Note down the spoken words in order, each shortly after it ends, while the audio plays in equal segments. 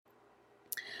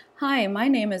Hi, my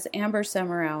name is Amber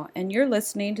Semerow, and you're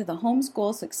listening to the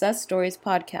Homeschool Success Stories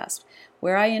podcast,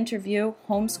 where I interview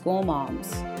homeschool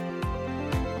moms.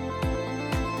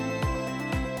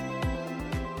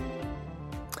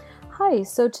 Hi,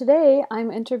 so today I'm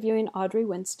interviewing Audrey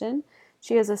Winston.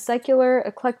 She is a secular,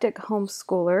 eclectic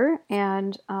homeschooler,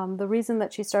 and the reason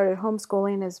that she started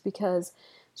homeschooling is because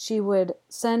she would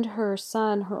send her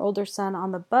son, her older son,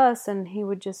 on the bus, and he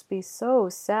would just be so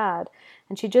sad.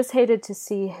 And she just hated to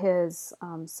see his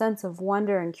sense of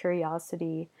wonder and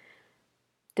curiosity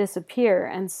disappear.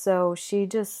 And so she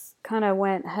just kind of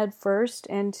went headfirst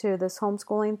into this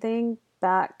homeschooling thing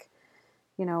back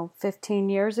 15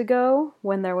 years ago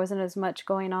when there wasn't as much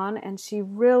going on. And she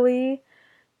really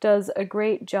does a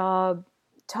great job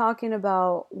talking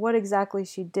about what exactly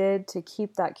she did to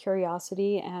keep that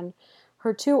curiosity. And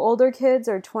her two older kids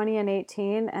are 20 and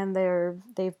 18, and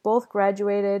they've both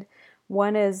graduated.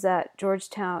 One is at George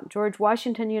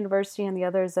Washington University, and the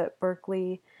other is at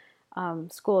Berklee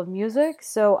School of Music.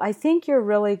 So I think you're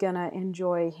really going to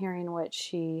enjoy hearing what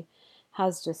she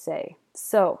has to say.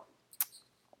 So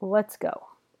let's go.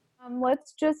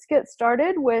 Let's just get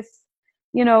started with,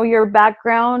 your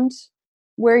background,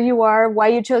 where you are, why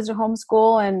you chose to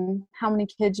homeschool, and how many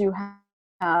kids you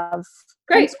have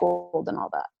Great. homeschooled and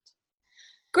all that.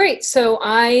 Great. So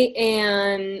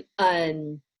I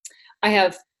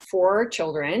have 4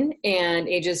 children and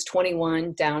ages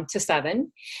 21 down to 7.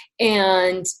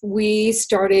 And we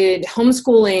started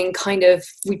homeschooling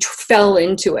we fell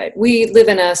into it. We live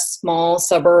in a small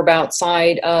suburb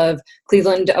outside of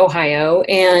Cleveland, Ohio,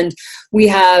 and we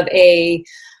have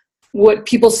what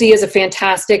people see as a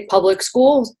fantastic public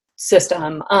school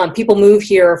system. People move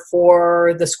here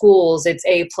for the schools. It's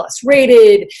A+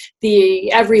 rated.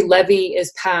 Every levy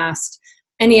is passed.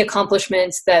 Any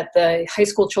accomplishments that the high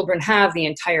school children have, the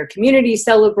entire community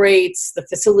celebrates. The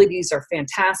facilities are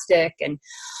fantastic. And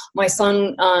my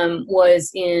son was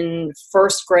in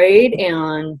first grade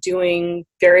and doing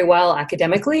very well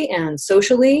academically and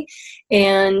socially.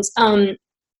 And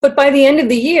but by the end of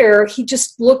the year, he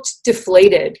just looked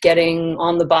deflated getting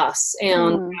on the bus.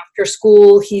 And after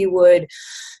school, he would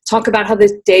talk about how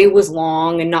this day was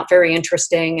long and not very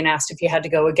interesting and asked if he had to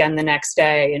go again the next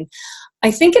day. And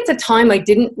I think at the time I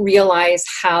didn't realize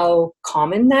how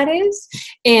common that is.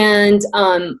 And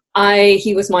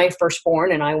he was my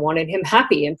firstborn, and I wanted him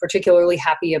happy, and particularly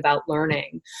happy about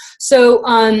learning. So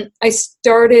I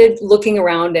started looking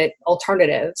around at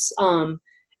alternatives.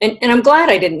 And I'm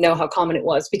glad I didn't know how common it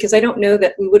was, because I don't know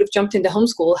that we would have jumped into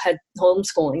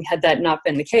homeschooling had that not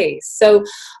been the case. So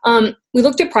we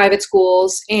looked at private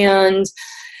schools, and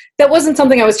that wasn't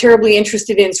something I was terribly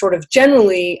interested in sort of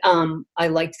generally. I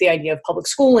liked the idea of public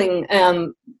schooling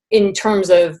in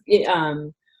terms of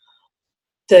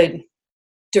the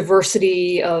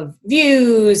diversity of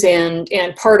views and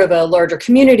part of a larger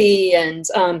community.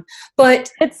 But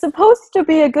it's supposed to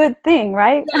be a good thing,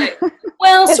 right?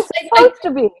 Well, it's supposed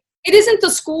to be. It isn't the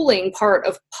schooling part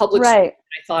of public school I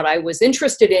thought I was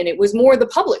interested in. It was more the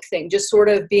public thing, just sort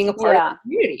of being a part of the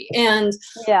community.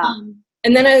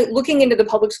 And then looking into the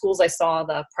public schools, I saw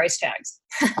the price tags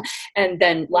and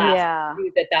then laughed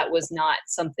that was not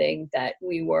something that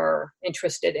we were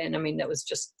interested in. I mean, that was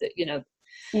just, the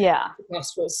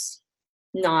cost was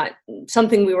not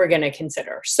something we were going to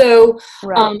consider. So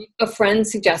a friend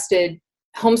suggested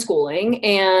homeschooling,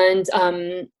 and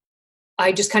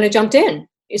I just kind of jumped in.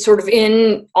 Sort of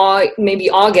in maybe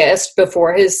August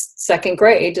before his second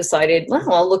grade, decided,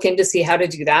 well, I'll look in to see how to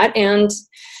do that, and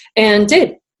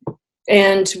did.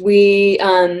 And we,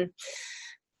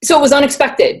 so it was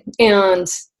unexpected and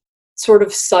sort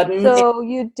of sudden. So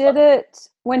you did it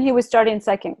when he was starting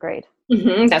second grade?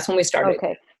 Mm-hmm, that's when we started.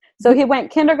 Okay. So he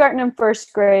went kindergarten and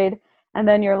first grade, and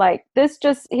then you're like,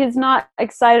 he's not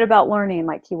excited about learning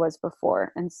like he was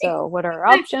before. And so what are our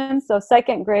options? So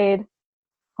second grade,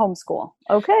 homeschool.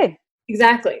 Okay.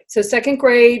 Exactly. So second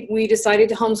grade, we decided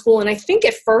to homeschool. And I think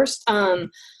at first,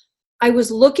 I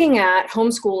was looking at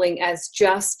homeschooling as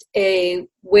just a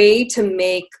way to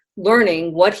make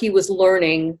learning what he was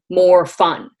learning more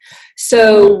fun.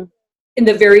 So in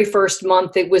the very first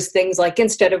month, it was things like,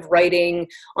 instead of writing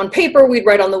on paper, we'd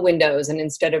write on the windows. And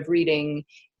instead of reading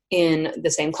in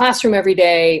the same classroom every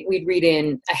day, we'd read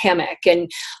in a hammock. And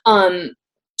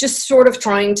just sort of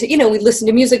trying to, we'd listen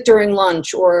to music during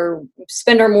lunch, or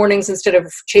spend our mornings, instead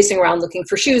of chasing around looking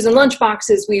for shoes and lunch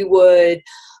boxes, we would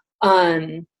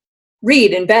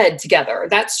read in bed together,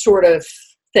 that sort of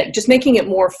thing, just making it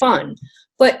more fun.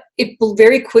 But it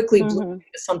very quickly blew into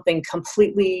something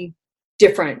completely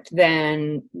different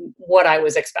than what I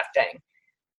was expecting.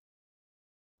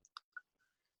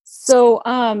 So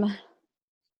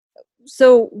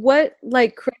so what,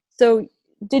 like, so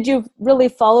did you really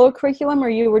follow a curriculum, or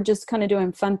you were just kind of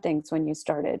doing fun things when you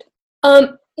started?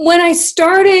 When I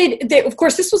started, of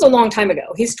course, this was a long time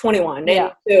ago. He's 21. And Yeah.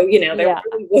 so, there Yeah.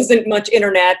 really wasn't much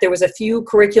internet. There was a few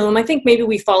curriculum. I think maybe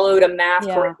we followed a math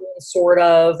Yeah. curriculum, sort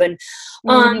of. And,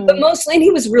 but Mm-hmm. mostly, and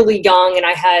he was really young. And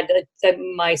I had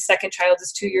my second child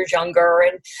is 2 years younger.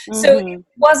 And so it Mm-hmm.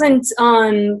 wasn't,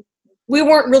 we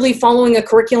weren't really following a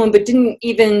curriculum, but didn't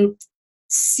even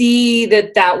see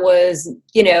that that was,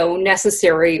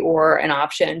 necessary or an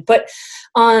option.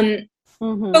 Um,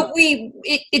 Mm-hmm. but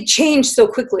it changed so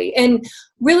quickly. And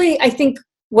really, I think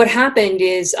what happened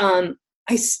is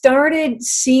I started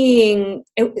seeing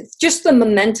just the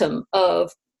momentum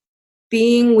of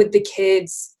being with the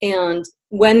kids and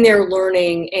when they're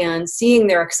learning and seeing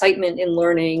their excitement in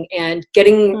learning and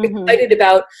getting Mm-hmm. excited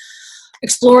about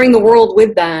exploring the world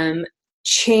with them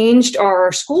changed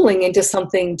our schooling into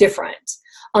something different.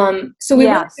 So we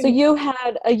Yeah. So really you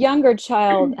had a younger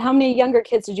child. How many younger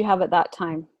kids did you have at that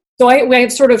time? So I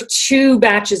have sort of two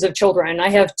batches of children. I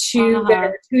have two that Uh-huh.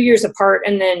 are 2 years apart,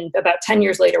 and then about 10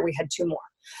 years later, we had two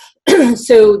more.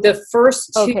 So the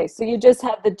first two, Okay. So you just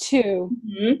had the two.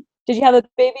 Mhm. Did you have a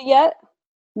baby yet?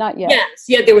 Not yet. Yes,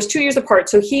 yeah, there was 2 years apart.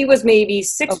 So he was maybe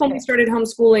 6 when we Okay. started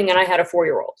homeschooling, and I had a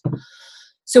 4-year-old.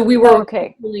 So we were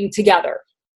Okay. homeschooling together.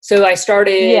 So I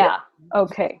started Yeah.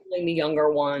 Okay. homeschooling the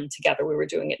younger one together. We were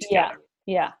doing it Yeah. together.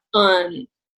 Yeah.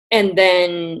 And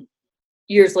then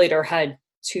years later had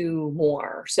two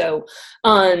more. So,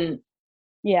 and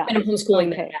Yeah. I'm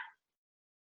homeschooling them Okay. now.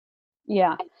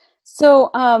 Yeah.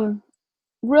 So,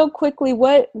 real quickly,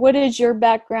 what is your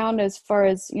background as far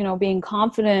as, being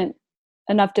confident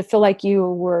enough to feel like you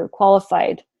were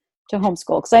qualified to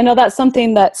homeschool? Because I know that's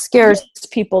something that scares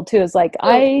people too, is like, So,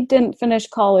 I didn't finish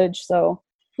college, so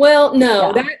well,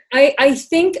 no, yeah. that I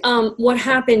think what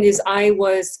happened is I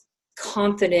was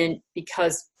confident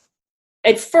because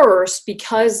at first,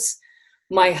 because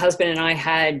my husband and I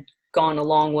had gone a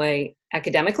long way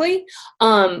academically,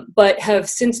 but have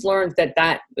since learned that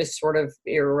that was sort of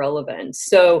irrelevant.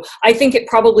 So I think it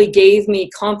probably gave me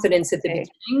confidence at the Okay.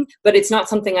 beginning, but it's not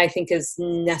something I think is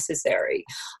necessary.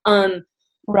 Um,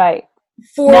 Right.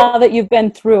 for Now that you've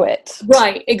been through it.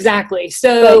 Right, exactly. But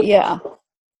So yeah.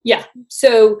 yeah,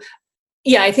 so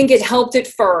yeah, I think it helped at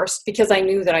first because I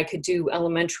knew that I could do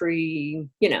elementary,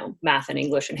 math and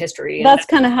English and history, and That's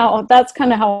kind of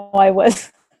how I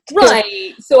was too.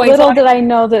 right. So I Little thought, did I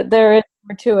know that there is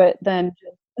more to it than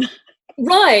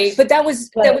right, but that was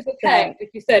but okay.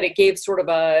 Like you said, it gave sort of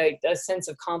a sense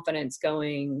of confidence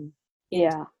going into.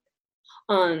 yeah.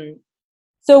 Um,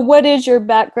 So what is your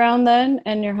background then,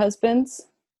 and your husband's?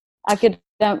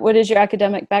 What is your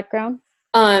academic background?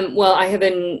 well, I have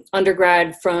an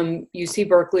undergrad from UC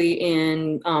Berkeley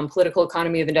in political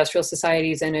economy of industrial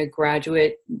societies and a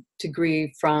graduate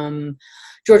degree from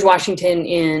George Washington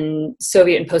in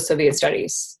Soviet and post-Soviet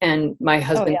studies. And my Oh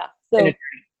husband, yeah. an So attorney.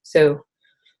 So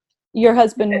your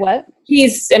husband what?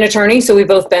 he's an attorney. So we've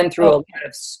both been through a Oh lot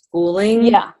of schooling.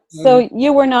 yeah. So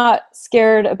you were not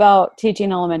scared about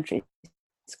teaching elementary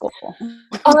school.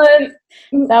 Um,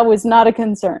 That was not a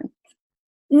concern.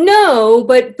 no,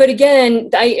 but again,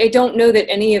 I don't know that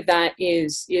any of that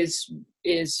is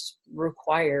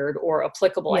required or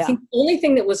applicable. I Yeah. think the only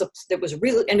thing that was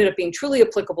really ended up being truly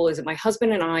applicable is that my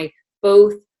husband and I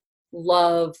both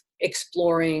love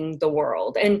exploring the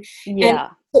world. And Yeah.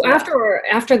 so Yeah.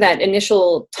 after that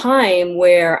initial time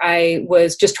where I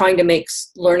was just trying to make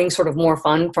learning sort of more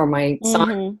fun for my son,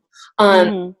 Mhm. um,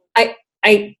 Mhm. I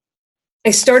I I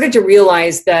started to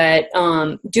realize that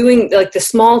doing like the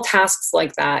small tasks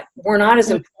like that were not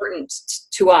as important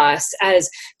to us as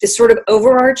this sort of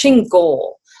overarching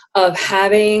goal of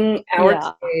having our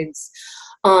Yeah. kids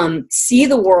see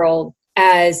the world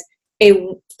as a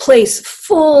place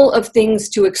full of things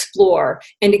to explore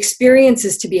and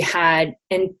experiences to be had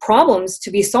and problems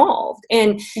to be solved.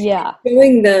 And Yeah.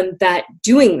 showing them that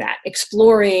doing that,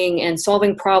 exploring and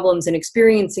solving problems and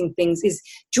experiencing things is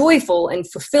joyful and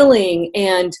fulfilling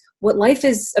and what life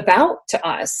is about to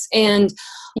us. And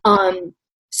and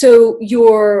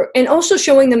also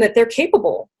showing them that they're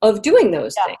capable of doing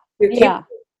those Yeah. things. They're Yeah. capable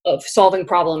of solving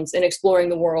problems and exploring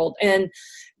the world. And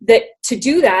that to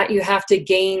do that, you have to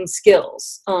gain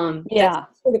skills. That's Yeah.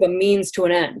 sort of a means to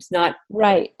an end, not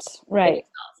Right. Right.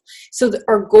 so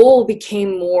our goal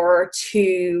became more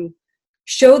to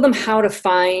show them how to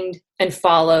find and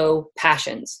follow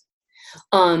passions.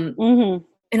 Mhm.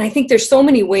 And I think there's so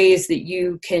many ways that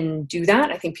you can do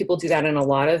that. I think people do that in a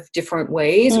lot of different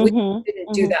ways. We Mhm.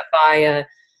 didn't do Mhm. that by a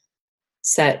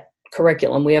set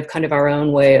curriculum. We have kind of our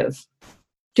own way of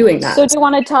doing So that. do you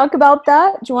want to talk about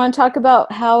that? Do you want to talk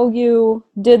about how you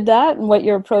did that and what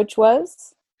your approach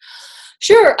was?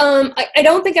 Sure. I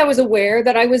don't think I was aware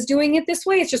that I was doing it this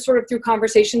way. It's just sort of through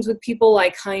conversations with people,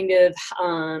 I kind of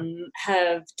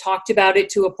have talked about it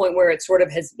to a point where it sort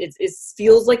of it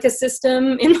feels like a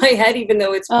system in my head, even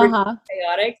though it's pretty Uh-huh.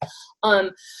 chaotic.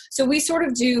 So we sort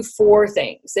of do four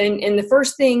things. And the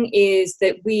first thing is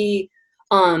that we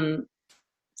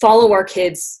follow our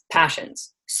kids'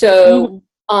 passions. So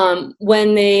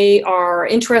when they are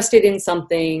interested in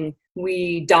something,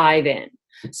 we dive in.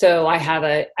 So I have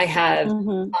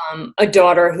a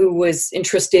daughter who was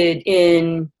interested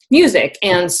in music,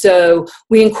 and so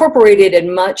we incorporated as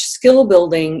much skill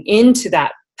building into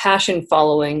that passion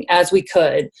following as we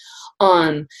could.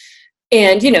 And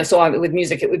so with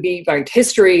music, it would be like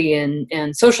history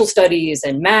and social studies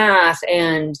and math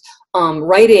and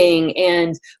writing.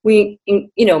 And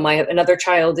my another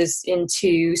child is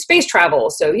into space travel,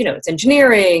 so it's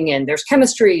engineering, and there's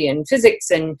chemistry and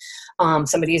physics, and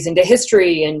somebody is into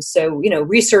history, and so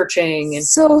researching. And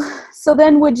so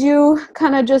then would you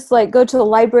kind of just like go to the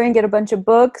library and get a bunch of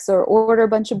books, or order a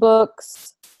bunch of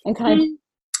books and kind of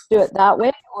do it that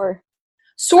way, or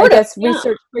sort I of guess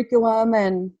research curriculum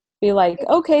and be like,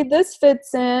 okay, this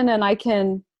fits in, and I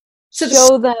can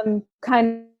show them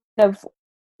kind of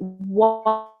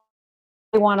why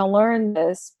they want to learn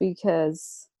this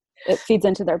because it feeds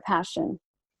into their passion.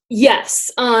 Yes.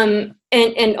 And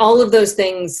all of those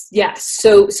things. Yes.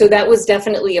 So that was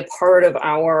definitely a part of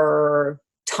our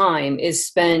time is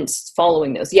spent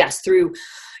following those. Yes. Through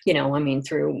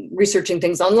researching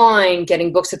things online,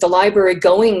 getting books at the library,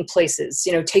 going places,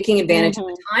 taking advantage of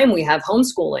the time we have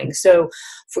homeschooling. So,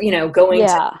 going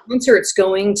to concerts,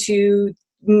 going to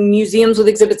museums with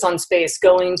exhibits on space,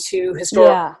 going to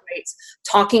historical sites,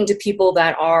 talking to people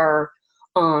that are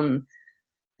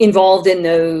involved in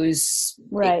those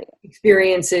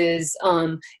experiences,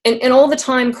 and all the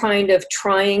time kind of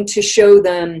trying to show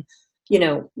them,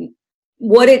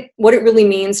 what it really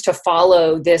means to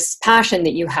follow this passion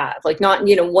that you have, like not,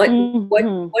 what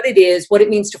it is, what it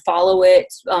means to follow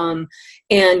it,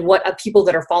 and what people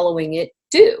that are following it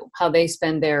do, how they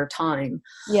spend their time.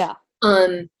 Yeah.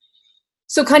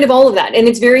 So kind of all of that. And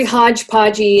it's very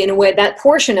hodgepodgey in a way. That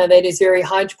portion of it is very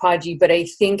hodgepodgey, but I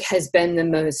think has been the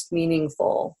most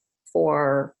meaningful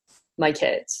for my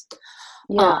kids.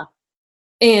 Yeah.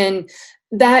 And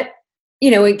that,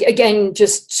 again,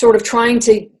 just sort of trying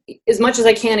to, as much as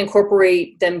I can,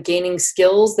 incorporate them gaining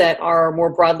skills that are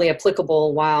more broadly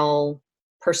applicable while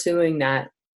pursuing that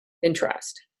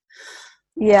interest.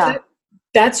 Yeah.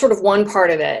 That's sort of one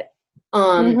part of it.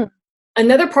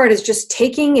 Another part is just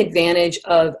taking advantage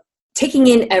of taking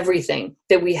in everything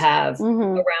that we have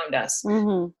around us,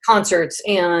 concerts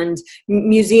and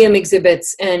museum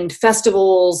exhibits and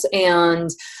festivals, and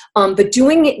but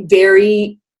doing it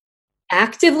very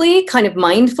actively, kind of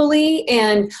mindfully,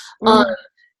 and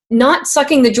not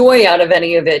sucking the joy out of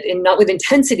any of it, and not with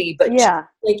intensity, but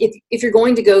like if you're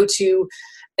going to go to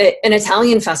an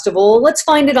Italian festival, let's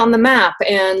find it on the map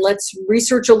and let's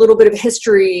research a little bit of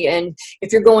history. And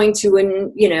if you're going to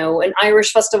an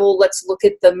Irish festival, let's look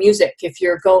at the music. If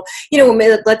you're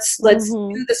let's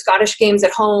do the Scottish games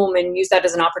at home and use that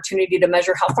as an opportunity to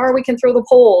measure how far we can throw the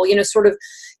pole, sort of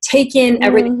take in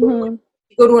everything.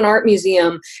 Go to an art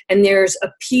museum and there's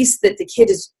a piece that the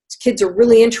kids are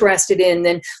really interested in,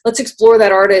 then let's explore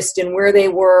that artist and where they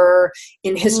were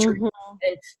in history,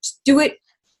 and just do it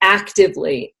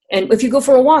actively. And if you go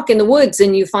for a walk in the woods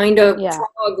and you find a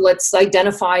frog, let's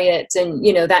identify it, and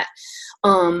that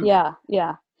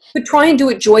but try and do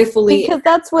it joyfully, because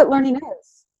that's what learning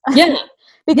is.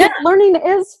 Because learning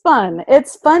is fun.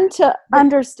 It's fun to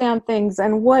understand things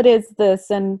and what is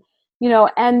this, and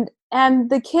and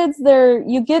the kids there,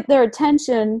 you get their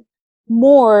attention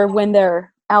more when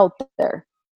they're out there,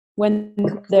 when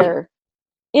they're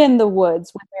in the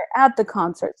woods, when they're at the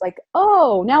concerts, like,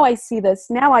 oh, now I see this,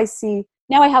 now I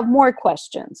have more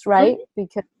questions, right?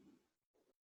 Because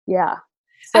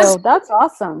so that's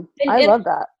awesome. I love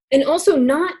that. And also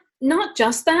not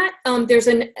just that, there's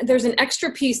an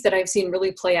extra piece that I've seen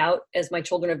really play out as my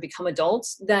children have become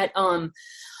adults, that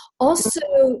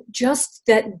also just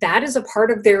that is a part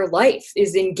of their life,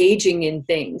 is engaging in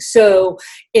things. So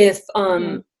if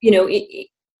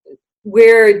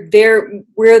where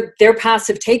their paths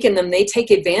have taken them, they take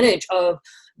advantage of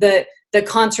the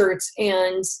concerts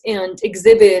and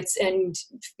exhibits and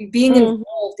being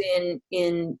involved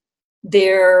in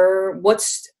their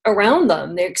what's around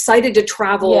them. They're excited to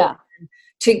travel,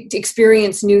 to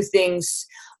experience new things.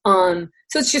 So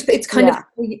it's kind of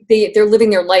they're living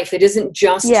their life. It isn't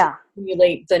just to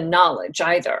accumulate the knowledge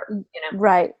either.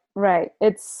 Right. right.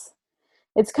 It's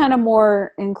kind of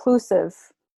more inclusive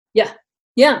Yeah.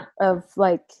 Yeah. of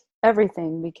like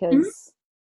everything Mhm. because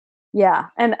yeah.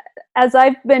 And as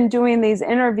I've been doing these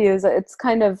interviews, it's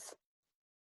kind of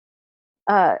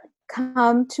uh,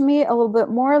 come to me a little bit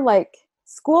more like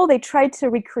school. They try to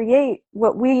recreate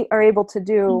what we are able to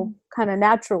do kind of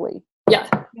naturally, Yeah.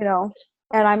 you know.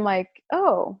 And I'm like,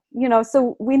 oh, you know,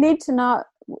 so we need to not.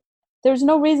 There's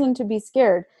no reason to be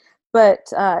scared, but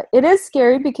it is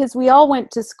scary because we all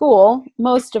went to school,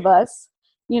 most of us.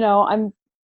 You know, I'm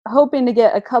hoping to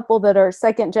get a couple that are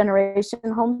second generation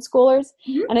homeschoolers,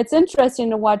 Mhm. and it's interesting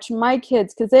to watch my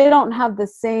kids because they don't have the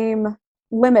same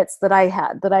limits that I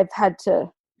had, that I've had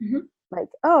to Mhm. like,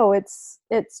 oh, it's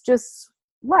just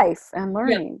life and Yeah.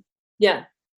 learning. Yeah.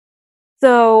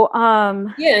 So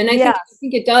Yeah. And yeah. I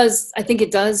think it does. I think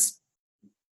it does.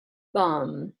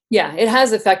 Yeah, it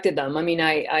has affected them. I mean,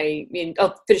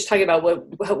 I'll finish talking about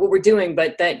what we're doing,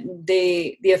 but that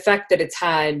the effect that it's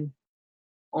had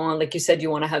on, like you said, you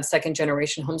want to have second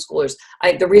generation homeschoolers.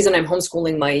 The reason I'm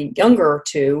homeschooling my younger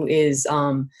two is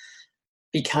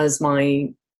because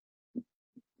my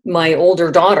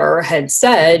older daughter had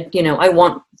said, I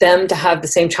want them to have the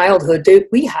same childhood that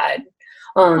we had.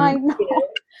 I You know. know,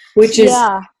 which is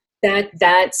Yeah.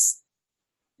 that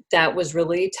was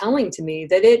really telling to me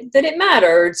that it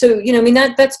mattered. So, I mean,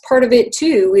 that's part of it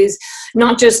too, is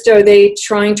not just are they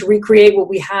trying to recreate what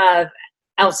we have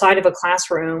outside of a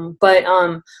classroom, but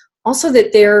also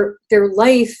that their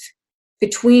life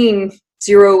between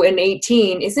 0 and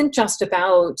 18 isn't just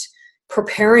about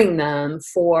preparing them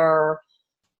for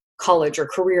college or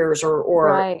careers or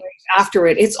Right. after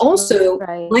it. It's also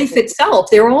Right. life itself.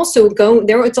 They're also going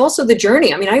there. It's also the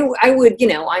journey. I mean, I would,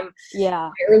 I'm Yeah.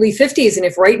 early 50s, and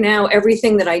if right now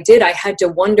everything that I did I had to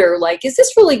wonder, like, is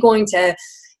this really going to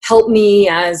help me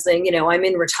as I'm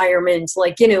in retirement,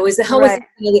 like, is it, how is Right. it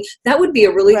really, that would be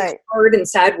a really Right. hard and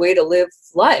sad way to live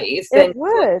life, and It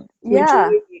would. to enjoy Yeah.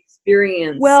 the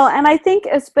experience. Well, and I think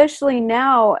especially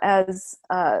now as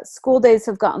school days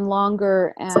have gotten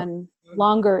longer and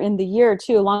longer in the year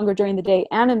too, longer during the day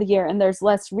and in the year, and there's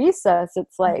less recess,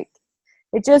 it's like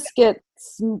it just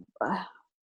gets,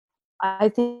 I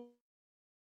think,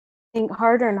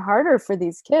 harder and harder for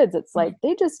these kids. It's like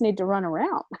they just need to run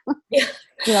around. Yeah.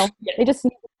 You know, Yeah. they just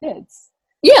need the kids.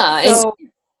 Yeah, and So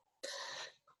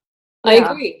I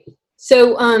yeah. agree.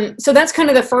 So that's kind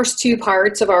of the first two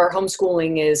parts of our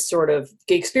homeschooling, is sort of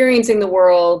experiencing the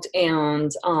world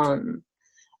and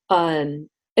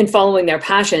following their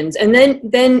passions. And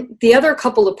then the other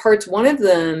couple of parts, one of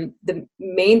them, the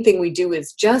main thing we do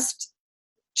is just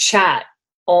chat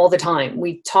all the time.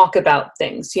 We talk about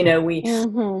things, we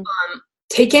Mm-hmm.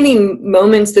 take any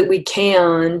moments that we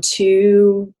can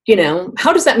to,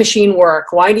 how does that machine work?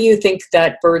 Why do you think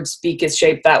that bird's beak is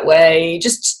shaped that way?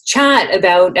 Just chat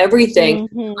about everything.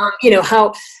 Mm-hmm.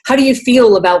 How do you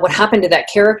feel about what happened to that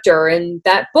character in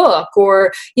that book?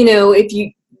 Or,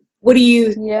 what do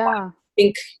you Yeah.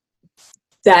 think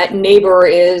that neighbor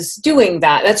is doing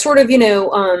that? That's sort of,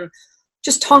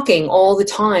 just talking all the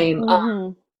time.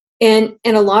 Mm-hmm. And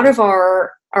a lot of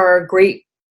our great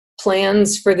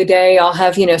plans for the day, I'll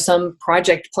have, some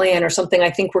project plan or something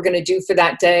I think we're going to do for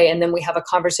that day. And then we have a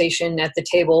conversation at the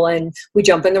table and we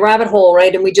jump in the rabbit hole,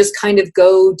 right? And we just kind of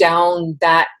go down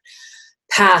that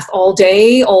path all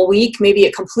day, all week. Maybe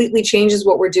it completely changes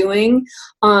what we're doing.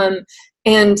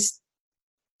 And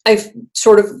I've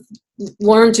sort of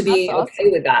learned to be That's okay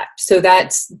awesome. with that. So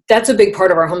that's a big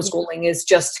part of our homeschooling, is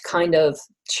just kind of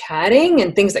chatting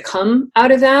and things that come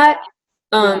out of that.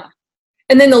 Yeah.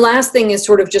 And then the last thing is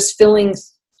sort of just filling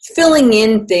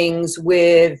in things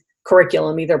with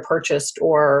curriculum, either purchased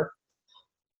or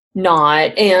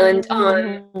not. And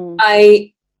Mm-hmm.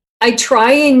 I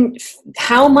try, and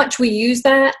how much we use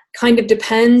that kind of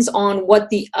depends on what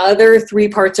the other three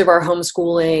parts of our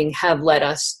homeschooling have led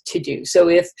us to do. So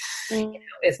if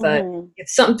Mm-hmm. if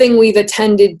something we've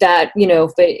attended that,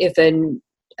 if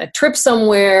a trip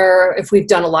somewhere, if we've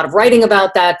done a lot of writing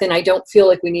about that, then I don't feel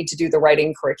like we need to do the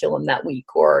writing curriculum that week.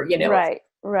 Or, Right.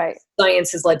 Right.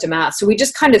 science has led to math. So we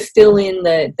just kind of fill in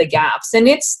the gaps, and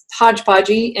it's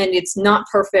hodgepodgey and it's not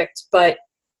perfect, but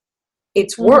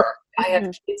it's Mm-hmm. work. I have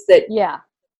kids that Yeah.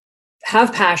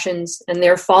 have passions and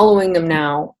they're following them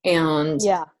now. And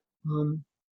Yeah. um,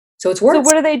 so it's So worth.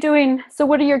 what are they doing? So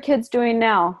what are your kids doing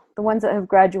now? The ones that have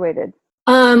graduated?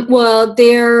 Well,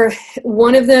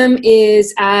 one of them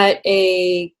is at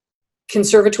a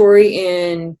conservatory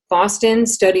in Boston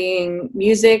studying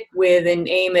music with an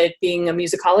aim at being a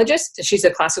musicologist. She's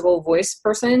a classical voice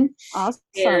person.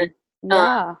 And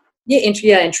Awesome. Yeah.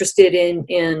 interested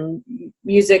in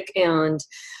music and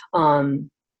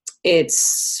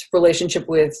its relationship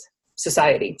with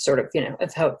society, sort of,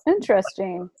 of how.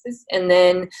 Interesting. And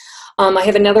then I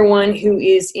have another one who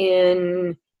is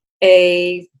in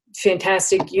a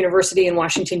fantastic university in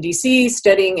Washington, D.C.,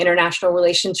 studying international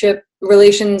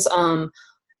relations.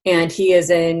 And he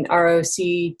is an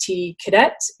ROCT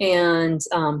cadet. And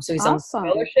so he's on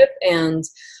scholarship. And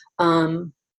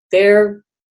they're,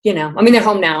 they're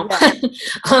home now.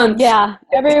 Yeah, yeah,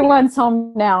 everyone's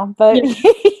home now, but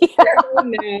they're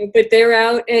home now, but they're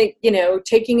out,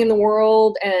 taking in the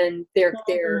world, and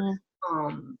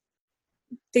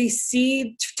they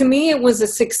see, to me, it was a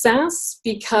success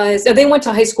because they went to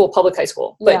public high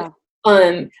school, but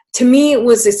to me, it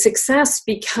was a success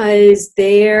because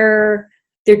they're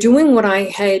doing what I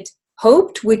had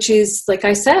hoped, which is, like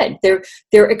I said, they're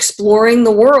exploring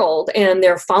the world, and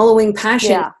they're following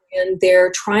passion, and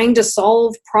they're trying to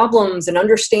solve problems and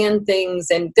understand things,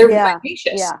 and they're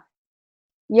vivacious.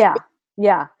 Yeah.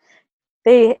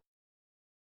 They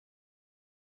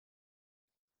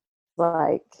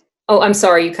like. Oh, I'm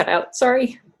sorry, you cut out.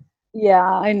 Sorry. Yeah,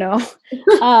 I know.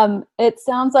 It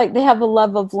sounds like they have a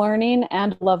love of learning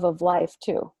and love of life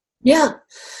too. Yeah,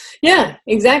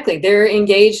 exactly. They're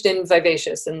engaged and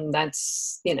vivacious, and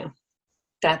that's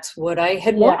what I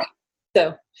had wanted.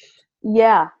 So.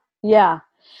 Yeah.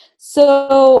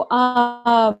 So,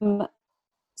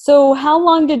 so how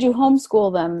long did you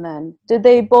homeschool them then? Did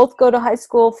they both go to high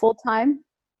school full time?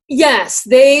 Yes,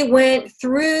 they went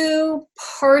through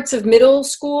parts of middle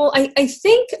school. I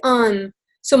think,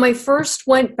 so my first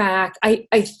went back, I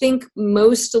think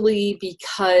mostly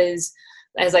because,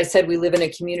 as I said, we live in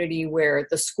a community where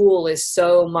the school is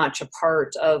so much a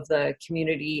part of the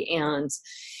community, and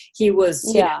he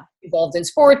was involved in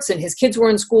sports, and his kids were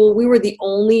in school. We were the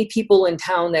only people in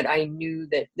town that I knew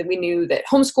that we knew that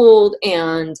homeschooled,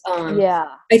 and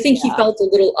I think he felt a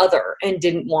little other and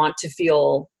didn't want to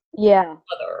feel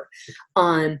other.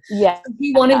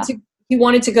 He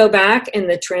wanted to go back, and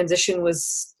the transition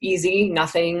was easy,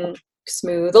 nothing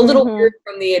smooth, a little weird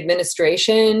from the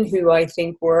administration, who I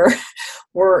think were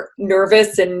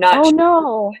nervous and not sure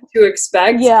what to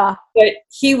expect. But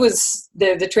he was,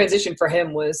 the transition for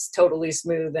him was totally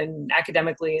smooth, and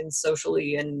academically and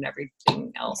socially and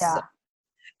everything else.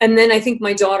 And then I think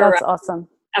my daughter, that's awesome.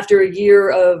 After a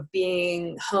year of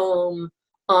being home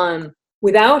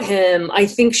without him, I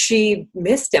think she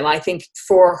missed him. I think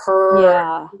for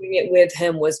her, doing it with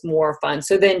him was more fun.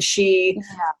 So then she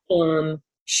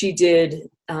did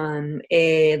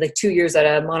like 2 years at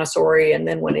a Montessori, and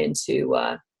then went into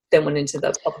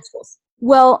the public schools.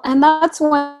 Well, and that's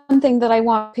one thing that I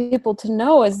want people to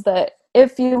know, is that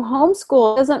if you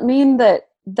homeschool, it doesn't mean that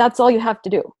that's all you have to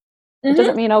do. It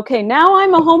doesn't mean, okay, now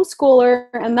I'm a homeschooler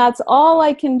and that's all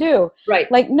I can do.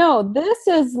 Right. Like, no, this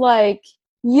is like,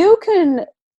 you can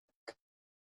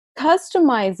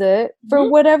customize it for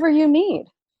whatever you need.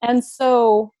 And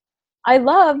so I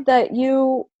love that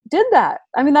you did that.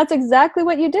 I mean, that's exactly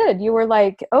what you did. You were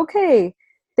like, okay,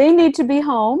 they need to be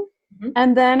home.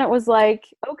 And then it was like,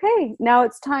 okay, now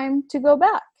it's time to go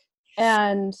back.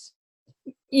 And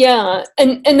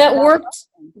and that worked.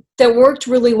 Awesome. That worked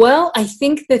really well. I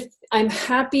think that I'm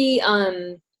happy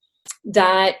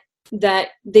that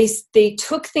they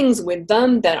took things with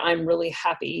them that I'm really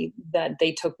happy that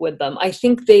they took with them. I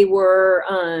think they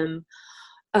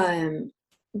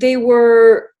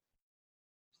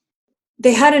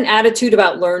had an attitude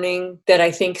about learning that I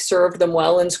think served them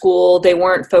well in school. They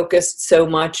weren't focused so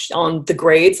much on the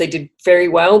grades. They did very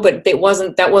well, but that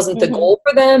wasn't the goal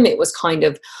for them. It was kind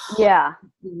of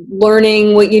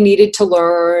learning what you needed to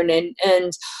learn,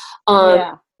 and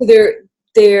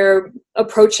their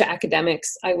approach to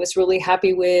academics I was really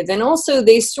happy with. And also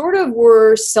they sort of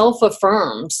were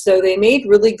self-affirmed. So they made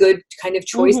really good kind of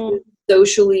choices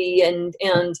socially and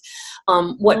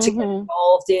what to get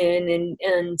involved in.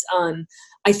 And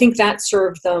I think that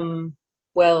served them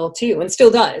well too, and still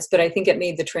does, but I think it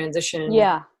made the transition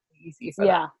easy for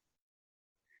them.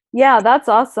 Yeah, that's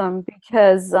awesome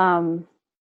because,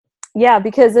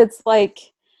 because it's like,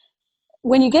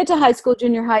 when you get to high school,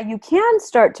 junior high, you can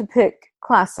start to pick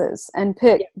classes and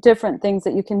pick different things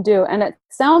that you can do. And it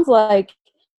sounds like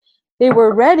they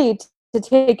were ready to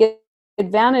take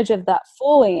advantage of that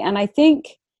fully. And I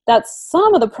think that's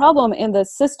some of the problem in the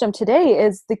system today,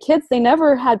 is the kids, they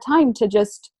never had time to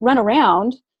just run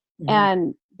around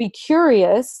and be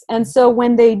curious. And so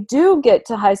when they do get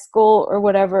to high school or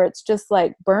whatever, it's just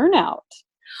like burnout.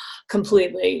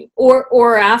 Completely.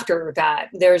 Or after that,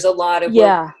 there's a lot of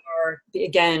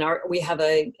we have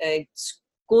a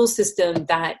school system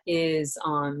that is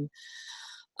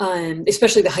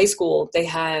especially the high school, they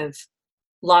have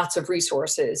lots of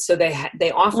resources. So they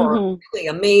offer Mm-hmm. really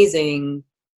amazing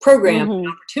programs and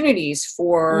Mm-hmm. opportunities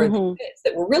for the Mm-hmm. kids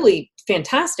that were really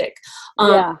fantastic.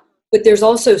 Um, Yeah. but there's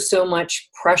also so much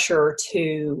pressure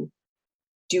to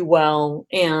do well,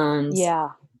 and Yeah.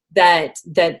 that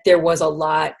there was a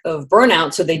lot of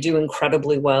burnout. So they do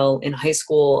incredibly well in high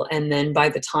school, and then by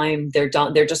the time they're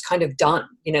done, they're just kind of done.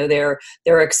 They're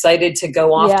excited to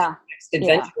go off to Yeah. the next Yeah.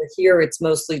 adventure. Here it's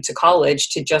mostly to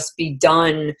college, to just be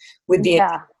done with the Yeah.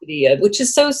 intensity of, which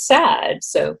is so sad.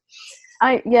 So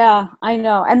I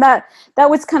know. And that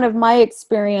was kind of my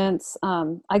experience.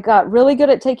 I got really good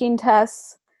at taking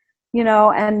tests,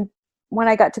 and when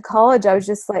I got to college, I was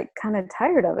just like kind of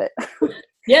tired of it,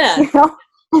 yeah.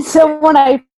 And so when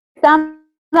I found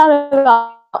out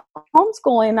about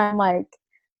homeschooling, I'm like,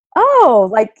 oh,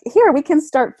 like here we can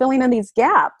start filling in these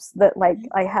gaps that like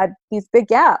I had these big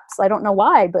gaps. I don't know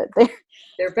why, but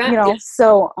They're back. Yeah.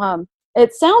 so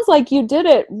it sounds like you did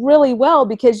it really well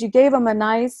because you gave them a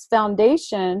nice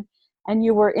foundation and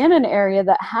you were in an area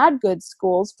that had good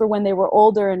schools for when they were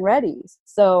older and ready.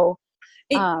 So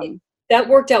That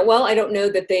worked out well. I don't know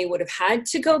that they would have had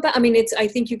to go back. I mean, I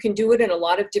think you can do it in a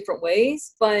lot of different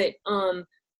ways, but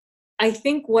I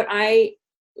think what I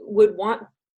would want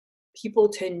people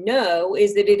to know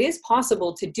is that it is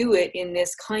possible to do it in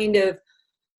this kind of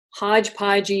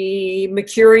hodgepodgey,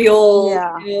 mercurial,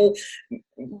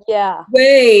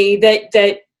 way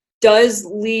that does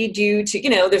lead you to,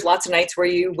 there's lots of nights where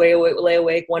you lay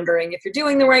awake wondering if you're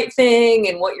doing the right thing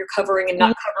and what you're covering and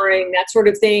not covering, that sort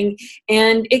of thing.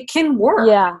 And it can work.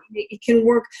 Yeah. It can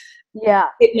work. Yeah.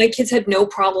 My kids had no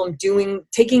problem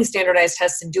taking standardized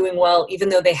tests and doing well, even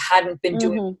though they hadn't been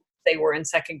doing they were in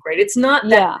second grade. It's not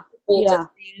that difficult a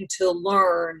thing to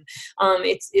learn.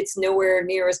 It's nowhere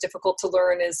near as difficult to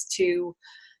learn as to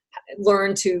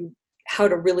learn to how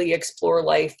to really explore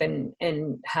life and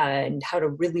how to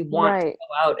really want to go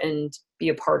out and be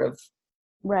a part of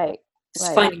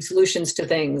finding solutions to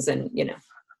things. And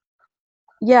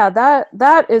yeah,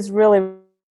 that is really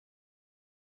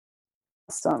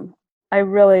awesome. I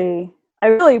really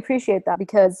appreciate that,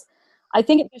 because I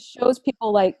think it just shows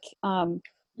people like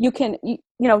you can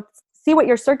see what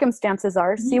your circumstances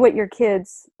are, see what your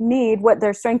kids need, what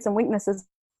their strengths and weaknesses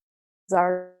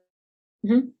are.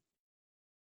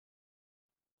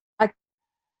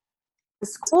 The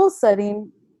school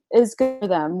setting is good for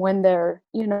them when they're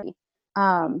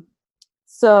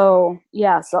so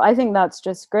I think that's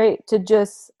just great to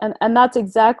just and that's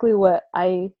exactly what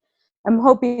I am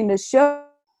hoping to show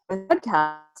with the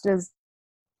podcast is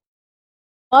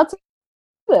lots of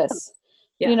this,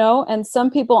 and some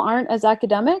people aren't as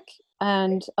academic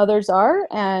and others are,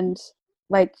 and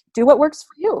like do what works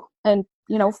for you and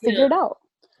figure it out.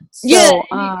 So,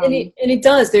 and it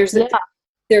does.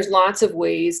 There's lots of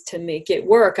ways to make it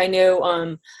work. I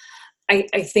know,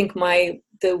 I think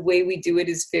the way we do it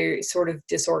is very sort of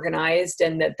disorganized,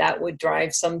 and that would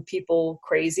drive some people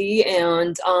crazy.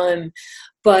 And,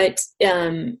 but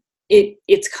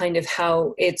it's kind of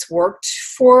how it's worked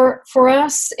for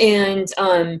us. And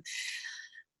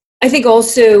I think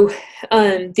also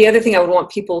the other thing I would want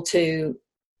people to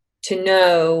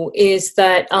know is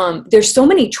that there's so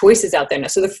many choices out there now.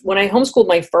 So when I homeschooled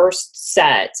my first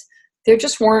set, there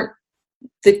just weren't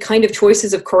the kind of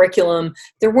choices of curriculum.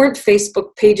 There weren't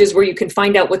Facebook pages where you can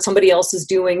find out what somebody else is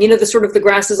doing. The sort of the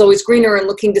grass is always greener and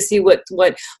looking to see what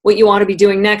you ought to be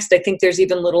doing next. I think there's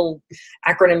even little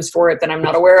acronyms for it that I'm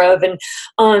not aware of. And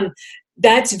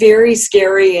that's very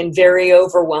scary and very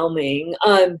overwhelming.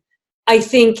 I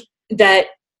think that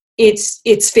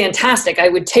it's fantastic. I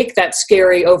would take that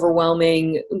scary,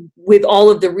 overwhelming with all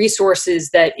of the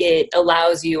resources that it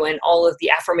allows you and all of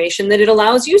the affirmation that it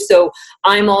allows you. So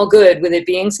I'm all good with it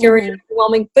being scary and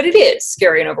overwhelming, but it is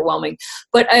scary and overwhelming.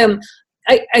 But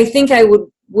I think I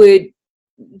would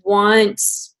want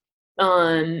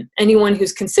anyone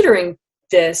who's considering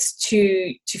this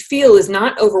to feel is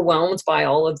not overwhelmed by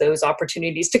all of those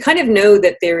opportunities, to kind of know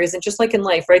that there isn't, just like in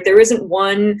life, right? There isn't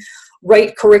one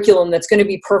right curriculum that's going to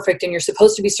be perfect and you're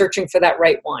supposed to be searching for that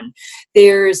right one.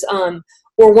 There's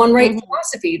or one right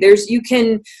philosophy. There's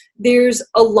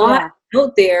a lot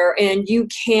out there, and you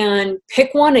can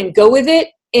pick one and go with it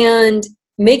and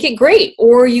make it great,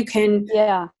 or you can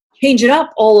change it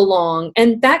up all along,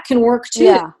 and that can work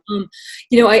too.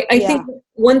 I think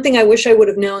one thing I wish I would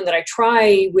have known that I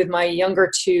try with my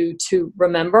younger two to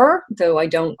remember, though I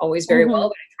don't always very well,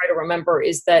 but I try to remember,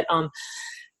 is that an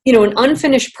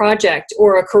unfinished project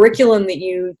or a curriculum that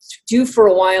you do for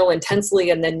a while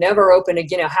intensely and then never open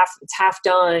again, it's half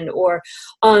done, or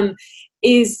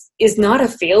is not a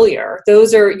failure.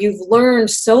 You've learned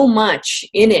so much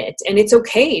in it, and it's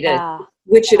okay to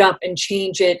switch it up and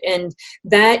change it. And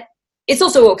that it's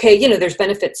also okay. You know, there's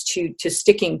benefits to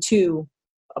sticking to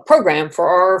a program for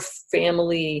our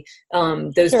family.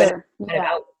 Those benefits kind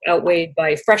of outweighed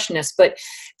by freshness, but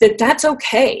that's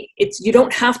okay. You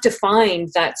don't have to find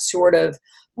that sort of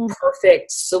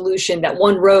perfect solution, that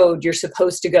one road you're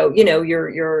supposed to go, you know,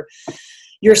 your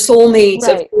soulmate's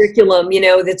curriculum, you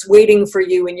know, that's waiting for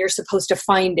you and you're supposed to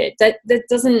find it. That doesn't it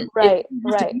doesn't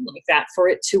have to be like that for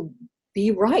it to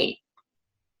be right.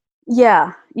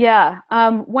 Yeah. Yeah.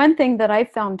 One thing that I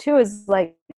found too is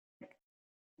like,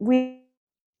 we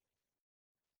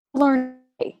learn,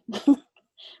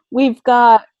 we've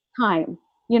got time,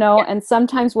 you know, and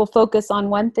sometimes we'll focus on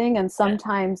one thing and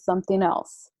sometimes something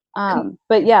else.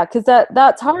 But yeah, cause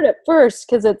that's hard at first.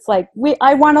 Cause it's like,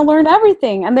 I want to learn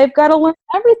everything and they've got to learn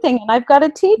everything and I've got to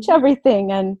teach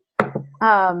everything. And,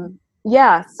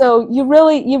 yeah, so you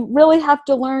really have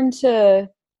to learn to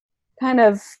kind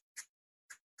of,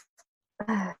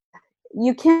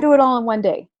 you can't do it all in one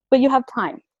day, but you have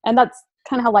time. And that's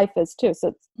kind of how life is too. So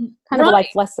it's kind of a life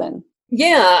lesson.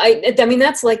 Yeah. I mean,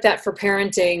 that's like that for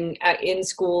parenting in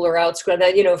school or out school,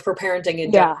 that, you know, for parenting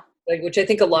in general, like, which I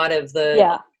think a lot of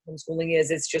the homeschooling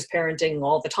is, it's just parenting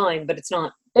all the time, but it's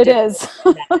not. It is.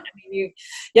 I mean,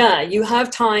 you have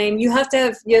time, you have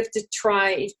to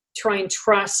try and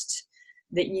trust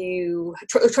that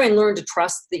try and learn to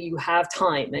trust that you have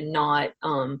time and not,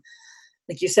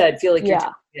 like you said, feel like you're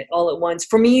doing it all at once.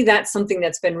 For me, that's something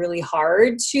that's been really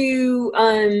hard to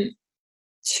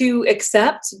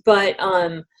accept, but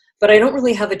I don't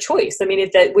really have a choice. I mean,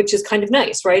 which is kind of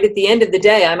nice, right? At the end of the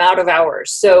day, I'm out of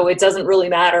hours, so it doesn't really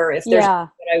matter if there's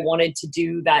something that I wanted to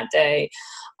do that day.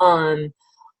 I'm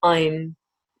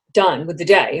done with the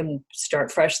day and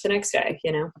start fresh the next day,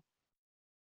 you know?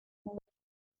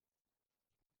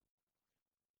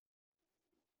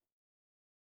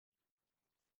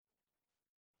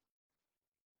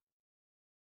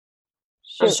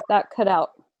 Shoot, that cut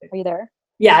out. Are you there?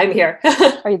 Yeah, I'm here.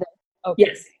 Are you there? Okay.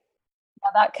 Yes. Yeah,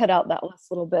 that cut out that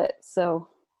last little bit, so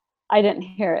I didn't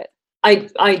hear it.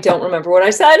 I don't remember what I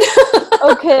said.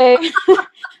 Okay.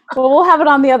 Well, we'll have it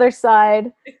on the other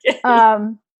side.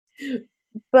 Okay.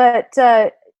 But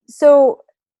so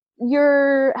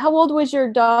how old was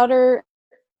your daughter?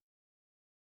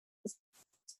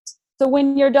 So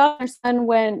when your daughter's son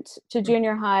went to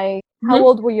junior high, how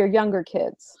old were your younger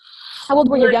kids? How old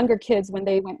were your younger kids when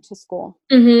they went to school?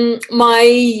 Mm-hmm.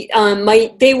 My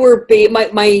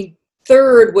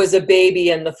third was a baby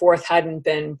and the fourth hadn't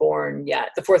been born yet.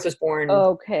 The fourth was born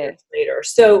years later.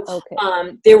 So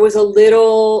there was a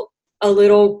little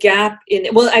gap in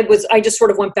it. Well, I just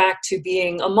sort of went back to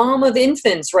being a mom of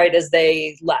infants right as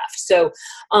they left. So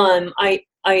I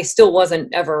still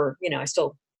wasn't ever, you know, I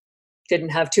still didn't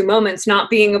have two moments not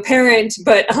being a parent,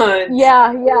 but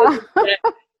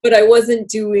but I wasn't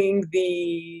doing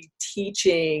the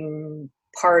teaching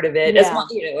part of it as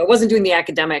much, you know, I wasn't doing the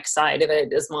academic side of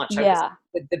it as much. I was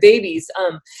with the babies.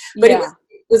 But it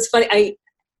was funny.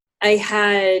 I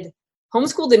had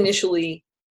homeschooled initially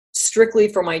strictly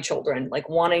for my children, like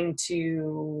wanting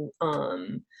to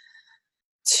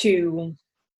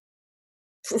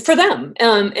for them.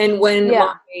 And when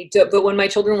when my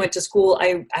children went to school,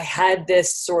 I had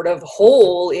this sort of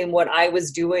hole in what I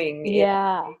was doing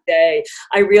every day.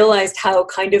 I realized how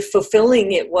kind of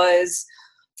fulfilling it was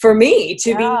for me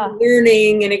to be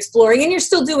learning and exploring. And you're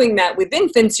still doing that with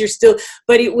infants.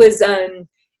 But it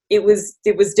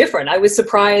was different. I was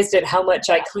surprised at how much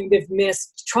I kind of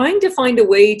missed trying to find a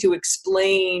way to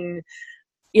explain,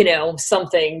 you know,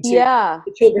 something to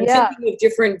the children, thinking of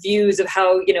different views of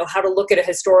how, you know, how to look at a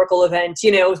historical event,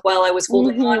 you know, while I was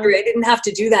folding laundry. I didn't have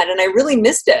to do that. And I really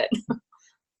missed it.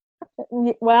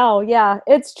 Wow. Yeah,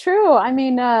 it's true. I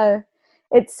mean,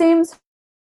 it seems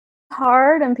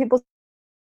hard and people,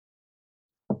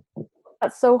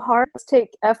 that's so hard to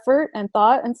take effort and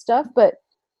thought and stuff, but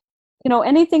you know,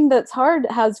 anything that's hard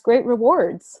has great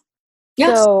rewards.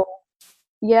 Yes. So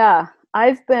yeah,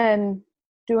 I've been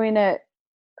doing it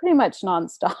pretty much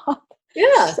nonstop.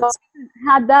 Yeah. So I haven't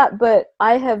had that, but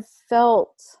I have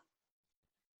felt,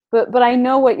 but I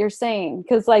know what you're saying.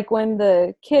 Cause like when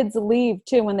the kids leave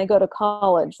too, when they go to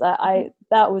college, that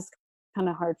was kind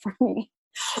of hard for me.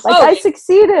 Like I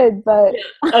succeeded, but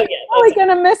I'm probably going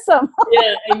to miss them.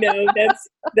 Yeah, I know.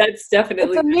 That's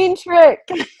definitely. It's a mean trick.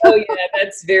 Oh yeah,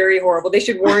 that's very horrible. They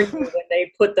should warn you when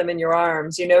they put them in your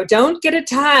arms, you know, don't get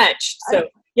attached. So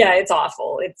yeah, it's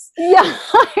awful.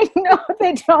 I know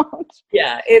they don't.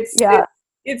 Yeah, it's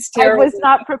terrible. I was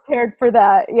not prepared for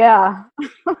that. Yeah.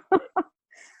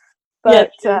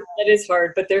 But that is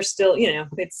hard, but they're still, you know,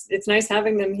 it's nice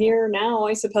having them here now,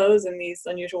 I suppose, in these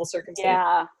unusual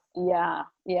circumstances. Yeah.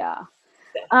 Yeah.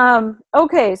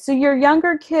 Okay, so your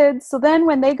younger kids, so then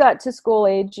when they got to school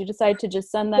age, you decided to just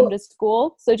send them Well, to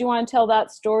school. So do you want to tell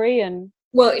that story? And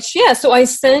well, yeah. So I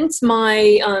sent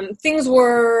my things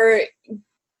were,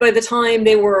 by the time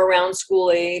they were around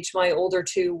school age, my older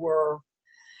two were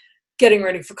getting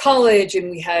ready for college, and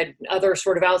we had other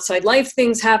sort of outside life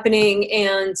things happening.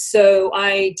 And so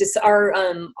I just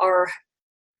our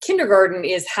kindergarten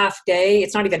is half day.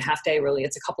 It's not even half day really.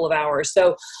 It's a couple of hours.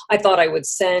 So I thought I would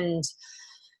send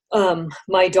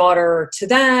my daughter to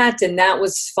that, and that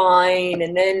was fine.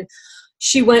 And then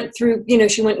she went through,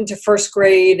 she went into first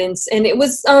grade, and it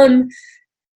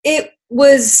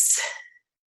was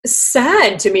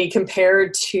sad to me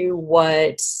compared to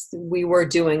what we were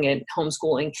doing at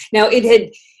homeschooling. Now it had,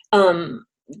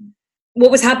 what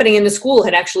was happening in the school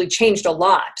had actually changed a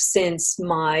lot since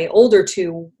my older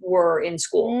two were in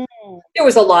school. There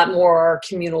was a lot more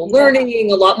communal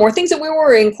learning, a lot more things that we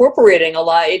were incorporating a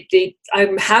lot.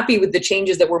 I'm happy with the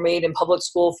changes that were made in public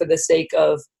school for the sake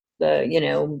of the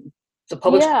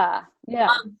public school. Yeah.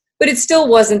 But it still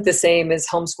wasn't the same as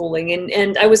homeschooling.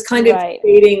 And I was kind of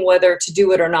debating whether to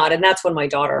do it or not. And that's when my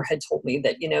daughter had told me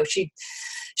that,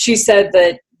 she said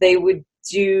that they would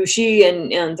do, she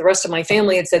and the rest of my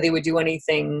family had said they would do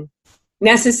anything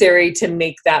necessary to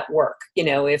make that work.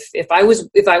 If I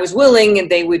was willing, and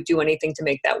they would do anything to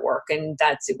make that work. And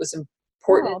it was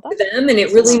important to them. And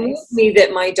it really moved me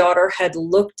that my daughter had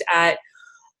looked at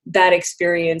that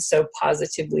experience so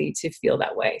positively to feel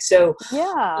that way. So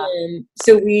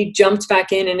so we jumped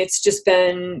back in, and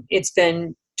it's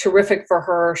been terrific for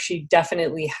her. She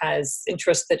definitely has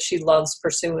interests that she loves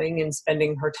pursuing and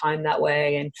spending her time that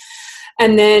way.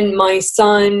 And then my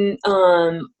son,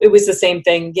 it was the same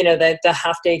thing, the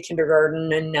half day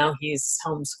kindergarten, and now he's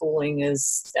homeschooling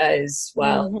as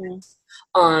well.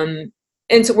 And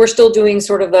so we're still doing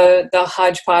sort of the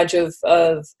hodgepodge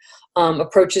of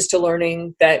approaches to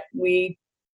learning that we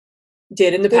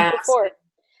did in the past. Before.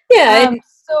 Yeah.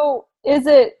 So is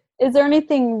there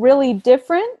anything really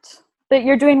different that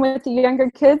you're doing with the younger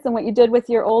kids than what you did with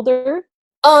your older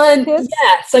kids?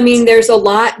 Yes. I mean, there's a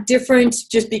lot different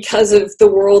just because of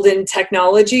the world in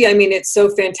technology. I mean, it's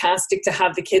so fantastic to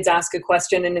have the kids ask a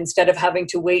question, and instead of having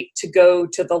to wait to go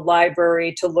to the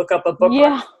library to look up a book,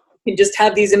 you can just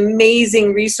have these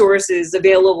amazing resources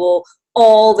available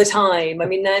all the time. I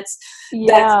mean, that's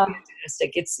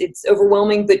fantastic. It's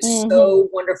overwhelming, but so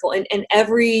wonderful. And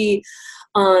every,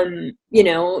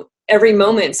 every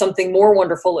moment something more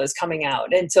wonderful is coming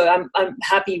out. And so I'm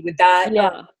happy with that.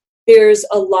 Yeah. There's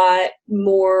a lot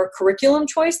more curriculum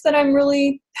choice that I'm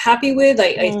really happy with.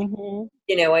 I think,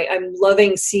 I'm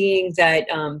loving seeing that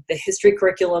the history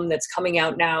curriculum that's coming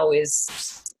out now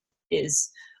is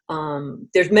there's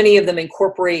many of them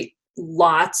incorporate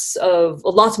lots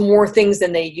more things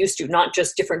than they used to, not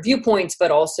just different viewpoints, but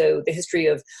also the history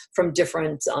from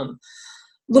different,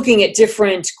 looking at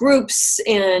different groups,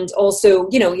 and also,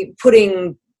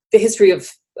 putting the history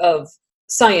of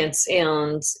science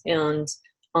and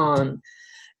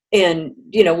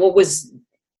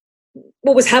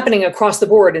what was happening across the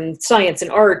board in science and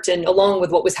art, and along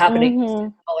with what was happening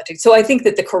in politics. So I think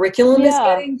that the curriculum is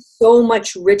getting so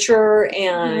much richer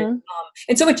and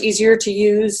so much easier to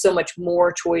use, so much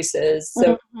more choices.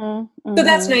 So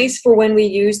that's nice for when we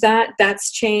use that.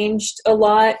 That's changed a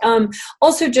lot.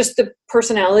 Also, just the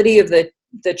personality of the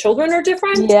children are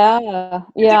different. Yeah.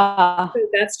 So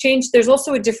that's changed. There's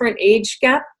also a different age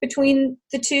gap between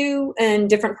the two, and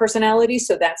different personalities.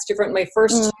 So that's different. My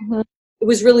first, it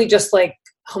was really just like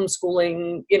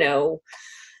homeschooling,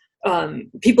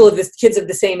 kids of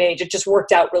the same age. It just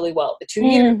worked out really well. The 2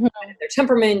 years, their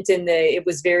temperament, and it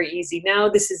was very easy. Now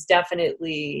this is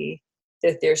definitely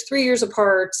that there's 3 years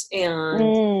apart,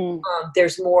 and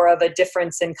there's more of a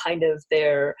difference in kind of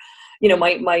their,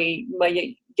 my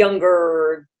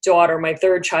younger daughter, my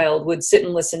third child, would sit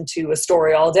and listen to a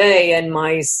story all day, and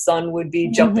my son would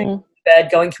be jumping into bed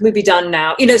going, "Can we be done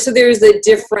now?" So there's a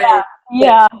different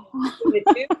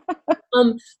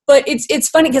but it's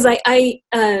funny because I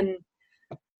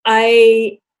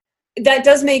that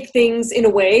does make things in a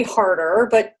way harder,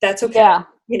 but that's okay.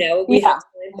 We have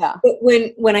to. But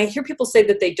when I hear people say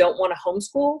that they don't want to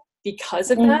homeschool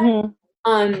because of that,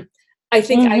 I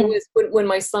think I was, when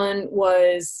my son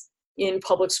was in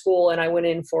public school and I went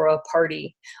in for a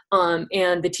party,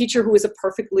 and the teacher, who was a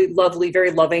perfectly lovely,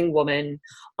 very loving woman,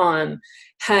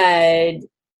 had,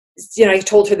 I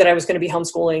told her that I was going to be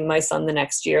homeschooling my son the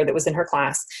next year, that was in her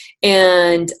class.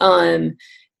 And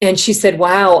And she said,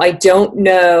 wow, I don't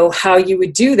know how you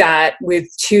would do that with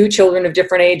two children of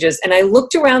different ages. And I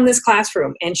looked around this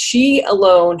classroom, and she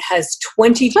alone has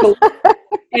 20 children.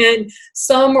 And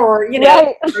some are,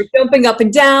 Right. are jumping up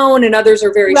and down, and others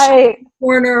are very shy in the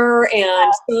corner,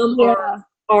 and some are,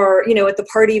 at the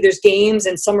party there's games,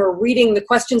 and some are reading the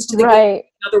questions to the game.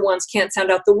 Other ones can't sound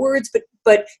out the words,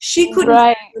 but she couldn't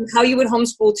tell them how you would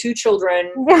homeschool two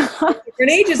children of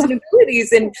different ages and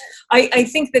abilities. And I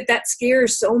think that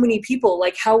scares so many people.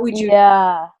 Like, how would you?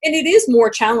 Yeah. And it is more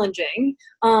challenging.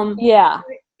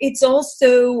 It's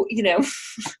also,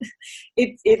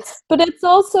 it's. But it's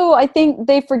also, I think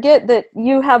they forget that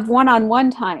you have one-on-one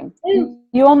time.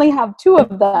 You only have two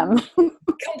of them.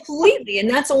 Completely, and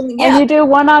that's only and you do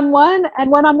one-on-one and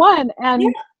one-on-one, and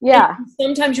and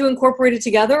sometimes you incorporate it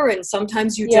together, and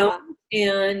sometimes you don't,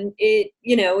 and it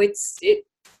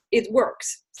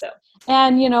works. So,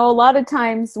 and a lot of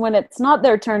times when it's not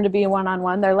their turn to be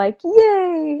one-on-one, they're like,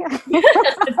 "Yay,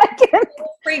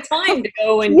 free time to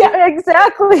go and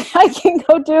exactly. I can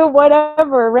go do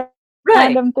whatever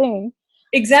random thing."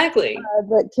 Exactly,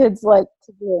 that kids like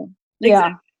to do.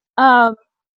 Exactly. Yeah.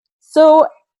 So,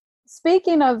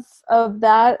 speaking of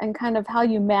that and kind of how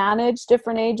you manage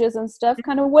different ages and stuff,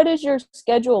 kind of what is your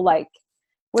schedule like?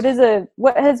 What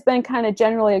has been kind of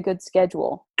generally a good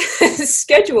schedule?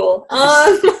 Schedule.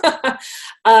 Or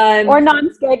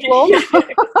non-schedule.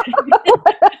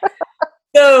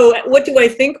 So what do I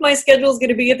think my schedule is going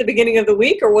to be at the beginning of the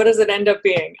week, or what does it end up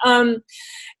being?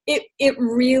 It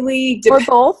really depends.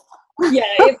 Or both.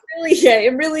 It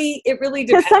really depends.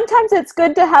 Because sometimes it's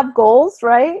good to have goals,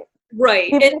 right? Right.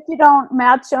 Even if you don't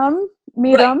match them,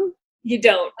 meet them. You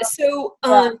don't. So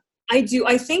I do.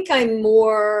 I think I'm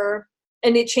more,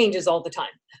 and it changes all the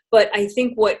time, but I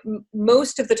think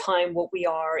most of the time what we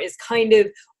are is kind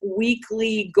of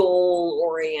weekly goal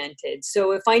oriented.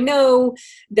 So if I know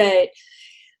that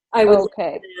I would like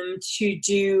them to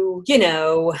do,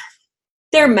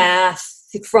 their math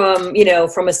from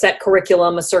a set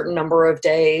curriculum a certain number of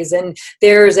days, and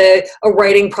there's a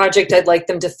writing project I'd like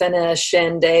them to finish,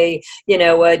 and a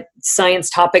science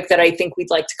topic that I think we'd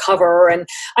like to cover, and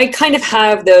I kind of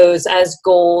have those as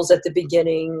goals at the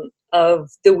beginning of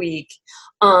the week,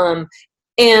 and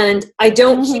I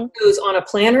don't keep those on a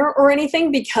planner or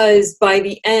anything, because by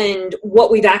the end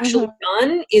what we've actually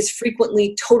done is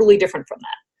frequently totally different from that.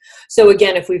 So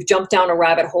again, if we've jumped down a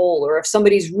rabbit hole, or if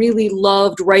somebody's really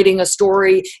loved writing a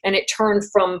story and it turned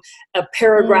from a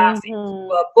paragraph into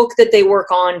a book that they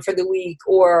work on for the week,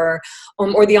 or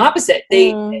the opposite,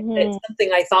 it's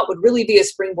something I thought would really be a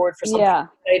springboard for something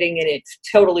exciting, and it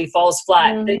totally falls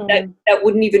flat. That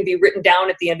wouldn't even be written down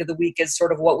at the end of the week as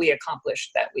sort of what we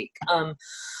accomplished that week.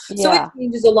 So it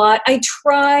changes a lot. I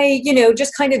try,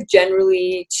 just kind of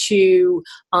generally to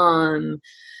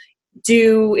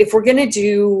if we're going to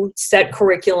do set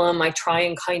curriculum, I try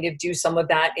and kind of do some of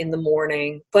that in the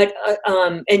morning, but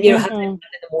have it done in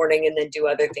the morning and then do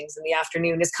other things in the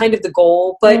afternoon is kind of the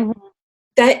goal. But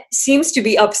that seems to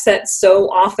be upset so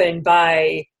often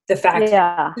by the fact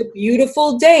that it's a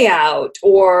beautiful day out,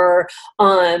 or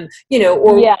but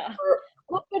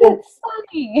it's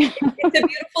sunny. It's a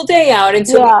beautiful day out, and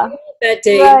so that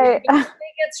day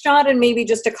get shot in maybe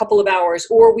just a couple of hours,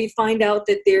 or we find out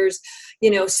that there's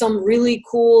some really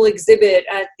cool exhibit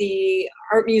at the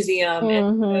art museum,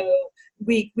 and so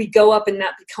we go up, and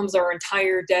that becomes our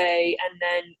entire day, and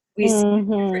then we see a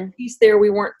different piece there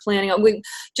we weren't planning on. We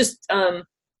just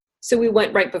so we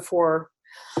went right before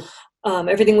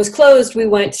everything was closed. We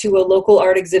went to a local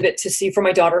art exhibit to see, for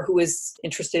my daughter who was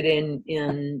interested in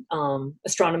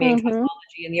astronomy and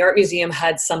cosmology, and the art museum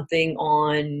had something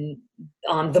on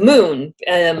the moon.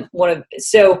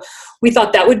 So we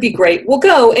thought that would be great. We'll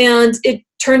go. And it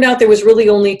turned out there was really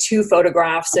only 2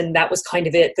 photographs, and that was kind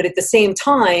of it. But at the same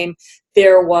time,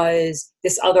 there was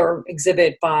this other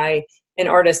exhibit by an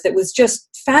artist that was just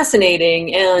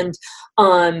fascinating and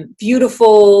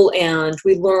beautiful, and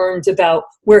we learned about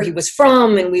where he was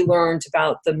from, and we learned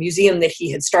about the museum that he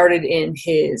had started in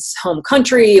his home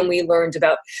country, and we learned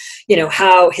about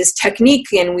how his technique,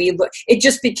 and it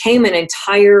just became an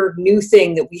entire new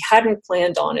thing that we hadn't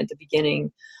planned on at the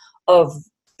beginning of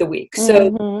the week.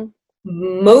 So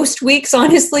most weeks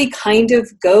honestly kind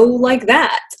of go like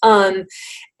that, and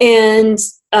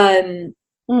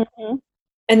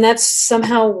that's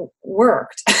somehow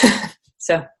worked.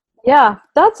 So yeah,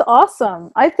 that's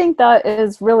awesome. I think that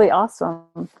is really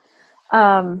awesome.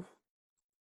 Well,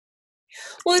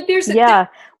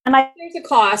 And there's a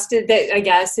cost that, I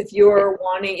guess, if you're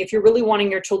really wanting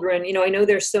your children, I know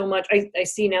there's so much, I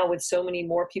see now with so many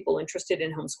more people interested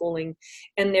in homeschooling,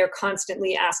 and they're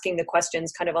constantly asking the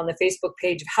questions kind of on the Facebook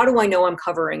page of how do I know I'm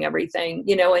covering everything,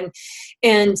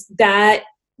 and that.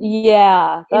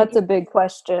 Yeah, that's a big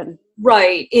question.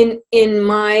 Right. In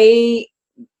my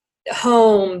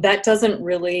home, that doesn't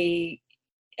really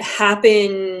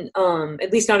happen,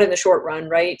 at least not in the short run,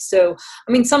 right? So,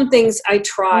 I mean, some things I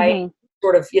try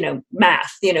sort of,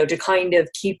 math, to kind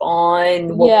of keep on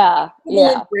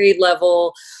grade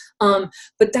level.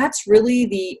 But that's really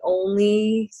the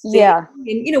only thing. Yeah.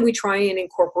 And, we try and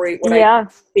incorporate what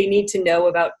they need to know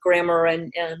about grammar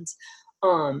and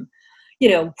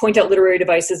point out literary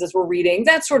devices as we're reading,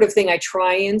 that sort of thing. I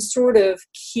try and sort of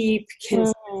keep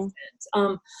consistent.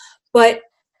 But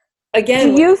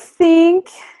again, do you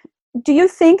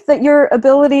think that your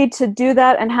ability to do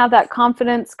that and have that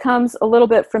confidence comes a little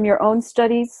bit from your own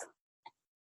studies?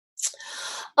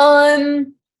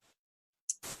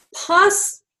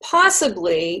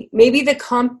 Possibly, maybe the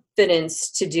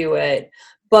confidence to do it,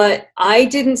 but I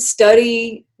didn't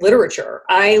study literature.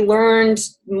 I learned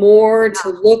more to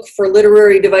look for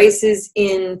literary devices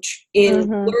in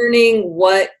learning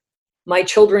what my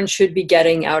children should be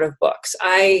getting out of books.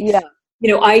 I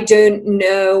don't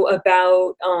know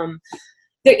about,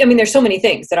 there's so many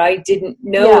things that I didn't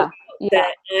know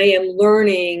that I am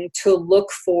learning to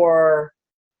look for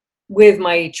with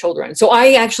my children. So I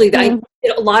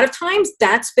a lot of times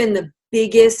that's been the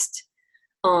biggest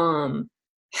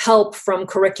help from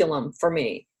curriculum for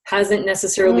me. Hasn't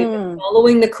necessarily been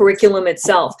following the curriculum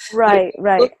itself. Right.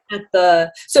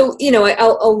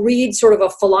 I'll read sort of a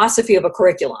philosophy of a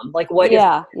curriculum, like what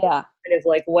kind of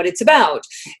like what it's about.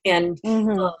 And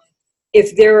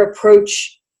if their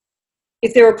approach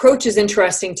is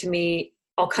interesting to me,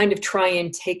 I'll kind of try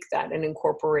and take that and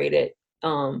incorporate it.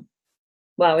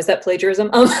 Wow, is that plagiarism?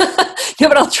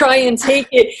 But I'll try and take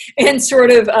it and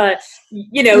sort of,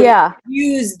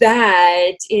 use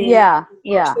that.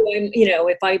 So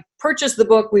if I purchase the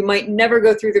book, we might never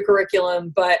go through the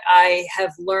curriculum, but I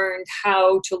have learned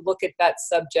how to look at that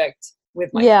subject with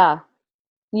my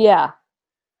Yeah.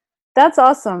 That's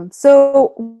awesome.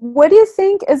 So what do you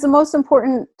think is the most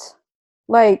important,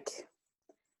 like,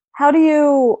 how do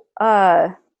you,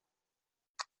 how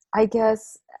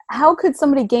could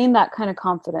somebody gain that kind of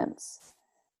confidence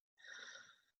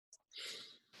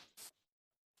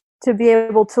to be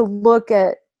able to look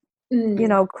at,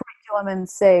 curriculum and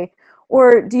say,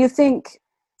 or do you think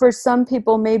for some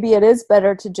people, maybe it is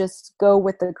better to just go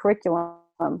with the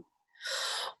curriculum?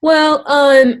 Well,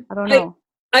 I don't know.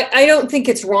 I don't think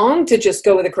it's wrong to just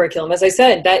go with a curriculum. As I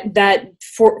said, that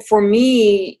for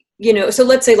me, so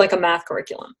let's say like a math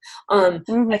curriculum. I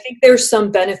think there's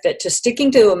some benefit to sticking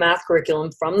to a math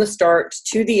curriculum from the start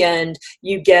to the end.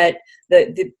 You get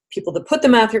the people that put the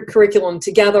math curriculum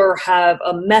together have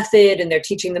a method and they're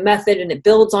teaching the method and it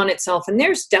builds on itself. And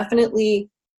there's definitely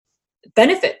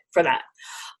benefit for that.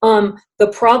 The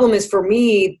problem is for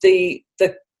me, the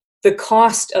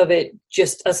cost of it,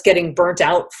 just us getting burnt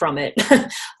out from it,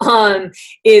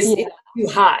 is too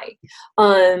high.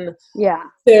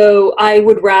 So I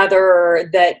would rather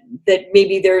that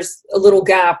maybe there's a little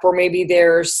gap, or maybe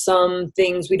there's some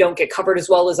things we don't get covered as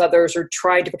well as others, or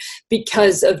try to,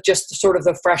 because of just sort of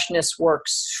the freshness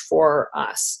works for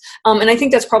us. And I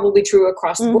think that's probably true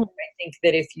across the board. I think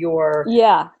that if you're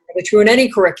true in any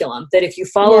curriculum, that if you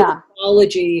follow the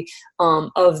methodology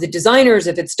of the designers,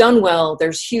 if it's done well,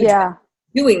 there's huge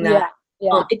doing that.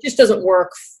 It just doesn't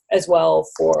work as well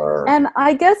for. And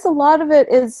I guess a lot of it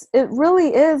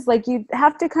really is like, you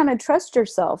have to kind of trust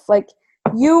yourself. Like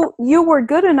you were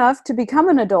good enough to become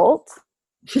an adult.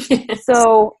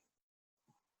 So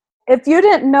if you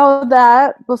didn't know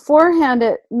that beforehand,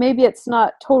 maybe it's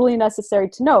not totally necessary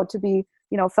to know to be,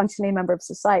 a functioning member of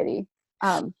society.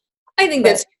 I think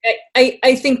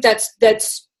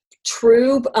that's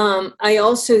true. I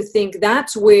also think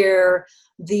that's where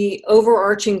the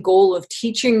overarching goal of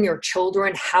teaching your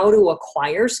children how to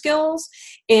acquire skills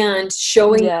and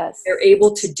showing them they're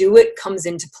able to do it comes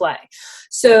into play.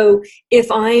 So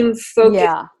if I'm focused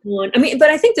on, but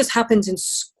I think this happens in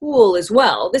school as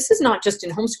well. This is not just in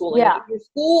homeschooling. Your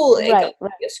school,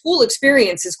 school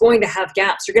experience is going to have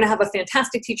gaps. You're going to have a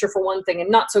fantastic teacher for one thing and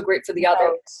not so great for the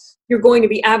other. You're going to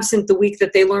be absent the week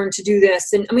that they learn to do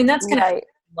this. And that's going to happen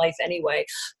in life anyway.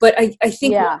 But I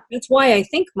think that's why I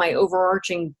think my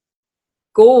overarching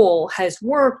goal has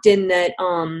worked in that,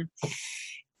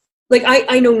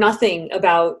 I know nothing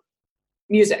about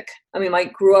music. I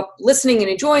grew up listening and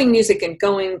enjoying music and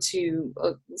going to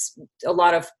a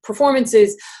lot of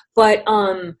performances, but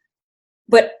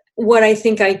what I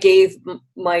think I gave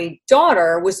my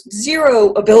daughter was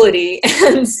zero ability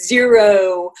and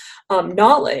zero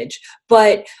knowledge,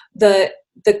 but the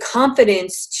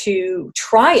confidence to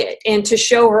try it and to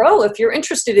show her, oh, if you're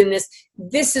interested in this,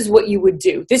 this is what you would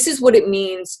do. This is what it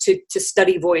means to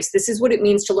study voice. This is what it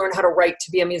means to learn how to write,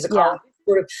 to be a musicologist.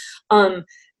 Sort of,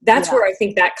 that's where I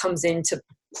think that comes into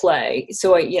play.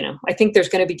 So I think there's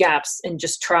going to be gaps, and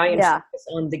just try and focus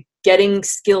on the getting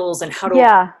skills and how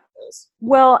to.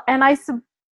 Well, and I suppose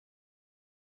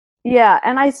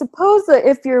that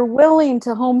if you're willing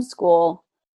to homeschool,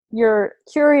 you're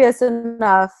curious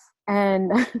enough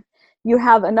and you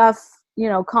have enough,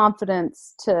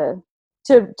 confidence to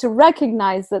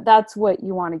recognize that that's what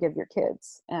you want to give your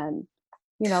kids. And,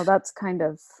 that's kind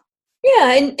of.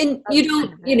 Yeah. And you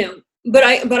don't, but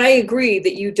I agree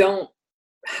that you don't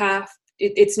have,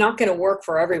 it's not going to work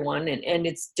for everyone, and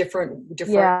it's different.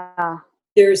 Yeah.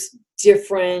 There's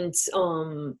different,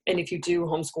 and if you do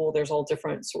homeschool, there's all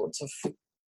different sorts of,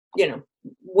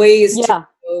 ways to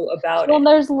go about it. Well,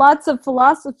 there's lots of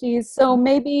philosophies. So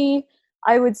maybe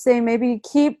I would say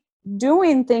keep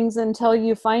doing things until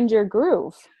you find your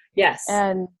groove. Yes.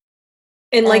 And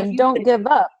like don't give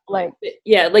up. Like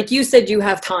you said, you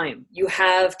have time. You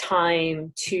have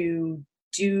time to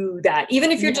do that. Even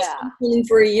if you're just homeschooling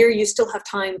for a year, you still have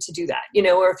time to do that,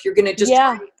 or if you're going to just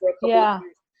try it for a couple of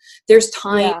years, there's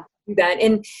time to do that.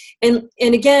 And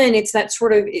again, it's that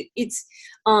sort of,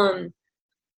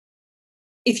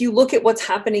 if you look at what's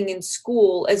happening in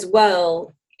school as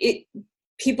well,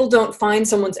 people don't find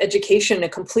someone's education a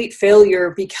complete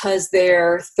failure because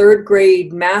their third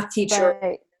grade math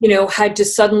teacher, had to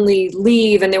suddenly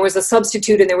leave, and there was a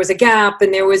substitute, and there was a gap,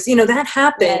 and there was, that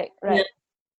happened. Right.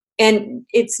 And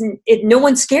no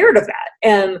one's scared of that.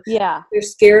 They're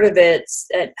scared of it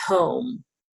at home.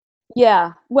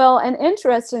 Yeah. Well, and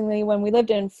interestingly, when we lived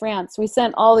in France, we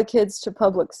sent all the kids to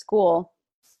public school.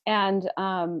 And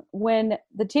when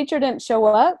the teacher didn't show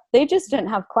up, they just didn't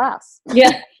have class.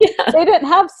 Yeah. They didn't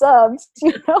have subs,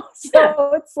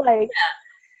 So it's like,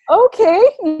 okay,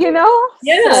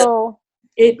 Yeah. So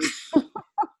it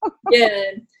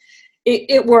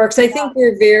works. I think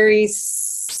we're very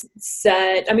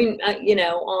set. I mean,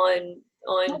 on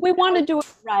we want to do it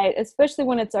right, especially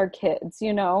when it's our kids,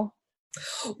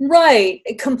 Right.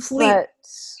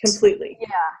 Completely.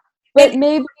 Yeah. But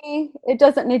maybe it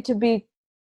doesn't need to be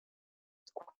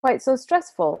quite so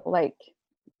stressful. Like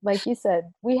you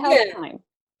said, we have time.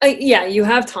 You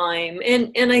have time.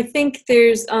 And I think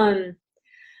there's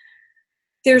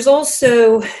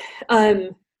also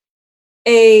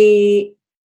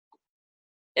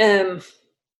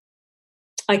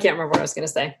I can't remember what I was going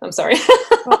to say. I'm sorry.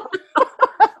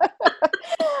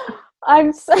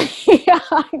 I'm saying,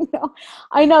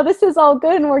 I know this is all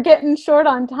good and we're getting short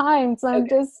on time. So I'm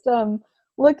just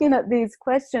looking at these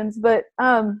questions, but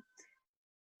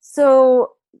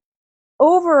so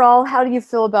overall, how do you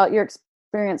feel about your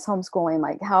experience homeschooling?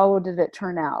 Like, how did it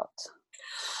turn out?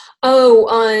 Oh,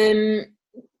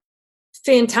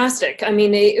 fantastic. I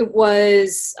mean, it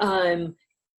was,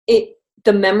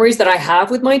 the memories that I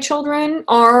have with my children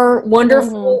are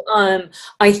wonderful. Mm-hmm.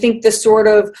 I think the sort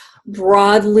of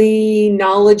broadly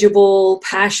knowledgeable,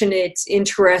 passionate,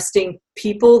 interesting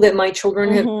people that my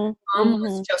children have become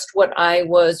was just what I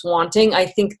was wanting. I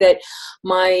think that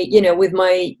with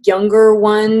my younger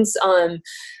ones,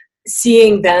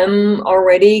 seeing them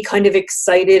already kind of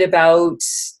excited about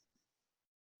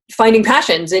finding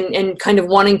passions and kind of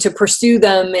wanting to pursue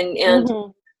them and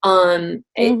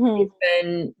it's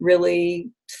been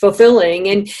really fulfilling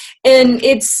and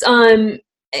it's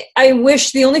I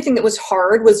wish the only thing that was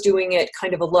hard was doing it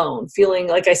kind of alone, feeling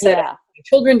like I said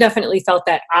children definitely felt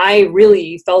that. I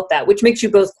really felt that, which makes you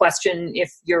both question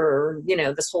if you're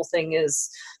this whole thing is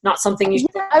not something you should.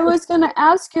 I was going to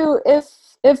ask you if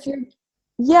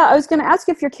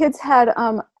your kids had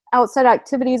outside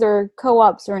activities or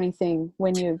co-ops or anything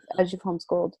as you've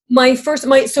homeschooled. My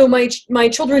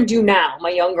children do now.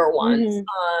 My younger ones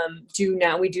do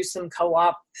now. We do some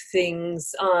co-op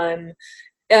things.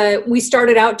 We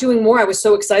started out doing more. I was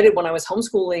so excited when I was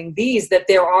homeschooling these that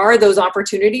there are those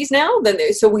opportunities now.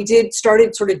 So we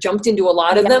jumped into a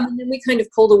lot of them, and then we kind of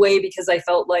pulled away because I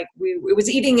felt like it was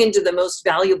eating into the most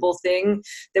valuable thing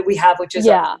that we have, which is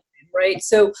our, right.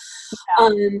 So,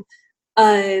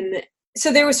 so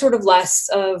there was sort of less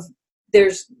of,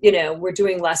 we're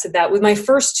doing less of that. With my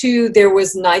first two,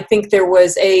 I think there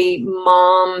was a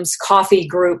mom's coffee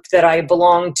group that I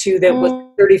belonged to that was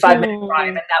 35-minute drive,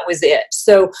 and that was it.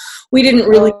 So we didn't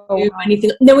really do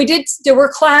anything. No, we did. There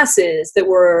were classes that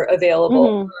were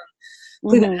available,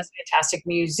 Cleveland has fantastic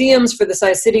museums for the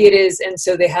size city it is, and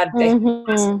so they had classes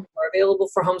that were available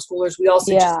for homeschoolers. We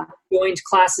also just joined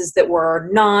classes that were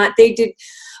not. They did.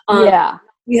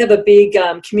 We have a big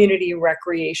community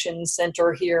recreation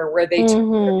center here where they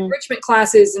do enrichment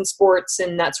classes and sports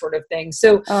and that sort of thing.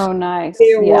 So, nice.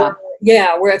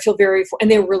 Where I feel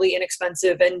and they were really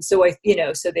inexpensive. And so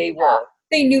so they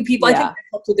knew people. I think that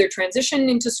helped with their transition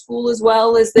into school as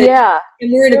well as that. Yeah.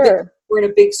 And we're in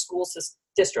a big school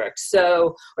district.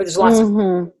 So, or there's lots of,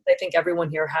 I think everyone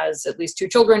here has at least 2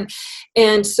 children.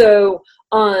 And so,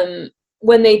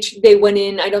 when they went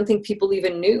in, I don't think people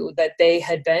even knew that they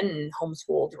had been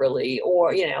homeschooled really,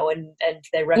 or, and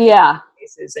they recognized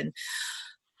cases. And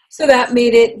so that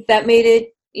made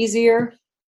it easier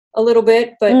a little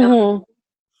bit, but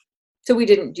so we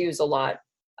didn't use a lot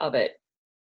of it.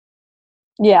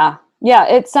 Yeah.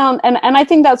 It sounds, and I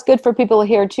think that's good for people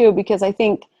here too, because I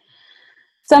think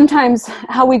sometimes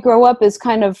how we grow up is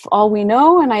kind of all we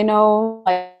know. And I know,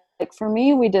 like for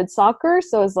me, we did soccer.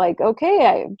 So it's like, okay,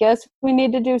 I guess we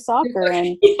need to do soccer.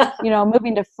 And,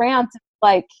 moving to France,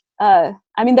 like, I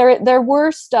mean, there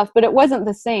were stuff, but it wasn't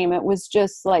the same. It was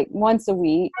just like once a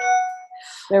week.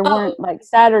 There weren't like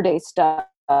Saturday stuff,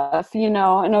 and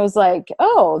it was like,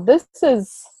 oh, this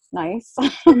is nice.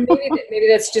 maybe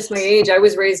that's just my age. I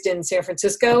was raised in San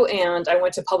Francisco and I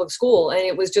went to public school, and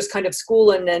it was just kind of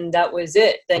school, and then that was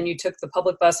it. Then you took the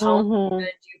public bus home and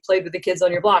you played with the kids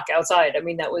on your block outside. I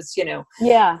mean, that was, it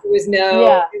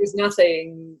was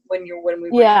nothing when we were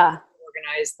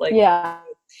organized. Like,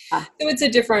 so it's a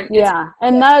different,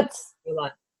 and that's a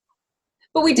lot.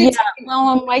 But we did.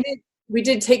 We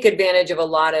did take advantage of a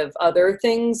lot of other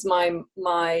things. My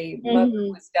mother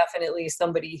was definitely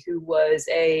somebody who was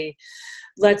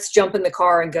let's jump in the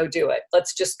car and go do it.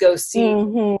 Let's just go see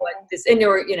what this, we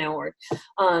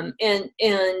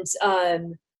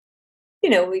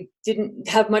didn't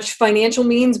have much financial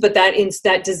means, but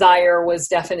that desire was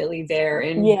definitely there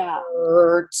in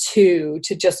her to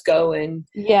just go and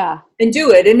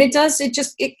do it. And it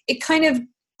kind of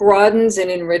broadens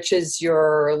and enriches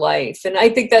your life. And I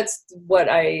think that's what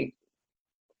I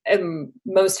am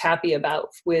most happy about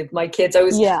with my kids.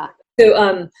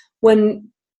 When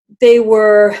they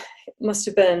were, it must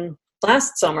have been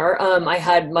last summer, I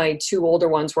had my 2 older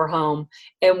ones were home,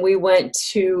 and we went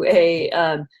to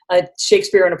a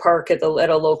Shakespeare in a park at a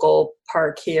local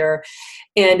park here.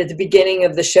 And at the beginning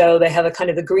of the show, they have a kind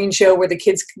of the green show where the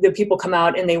people come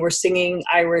out, and they were singing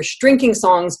Irish drinking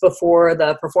songs before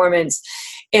the performance.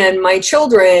 And my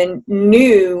children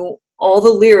knew all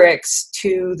the lyrics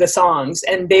to the songs,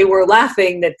 and they were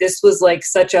laughing that this was like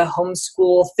such a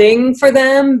homeschool thing for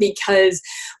them, because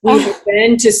we had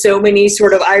been to so many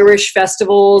sort of Irish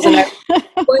festivals, and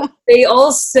but they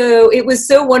also, it was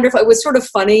so wonderful. It was sort of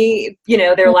funny,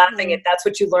 they're laughing at that's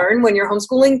what you learn when you're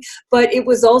homeschooling, but it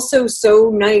was also so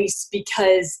nice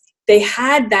because they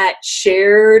had that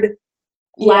shared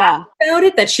laugh about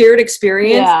it, that shared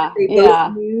experience. They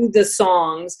both knew the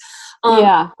songs.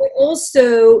 But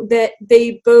also that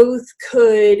they both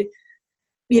could,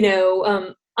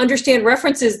 understand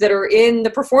references that are in the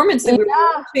performance that we were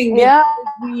watching.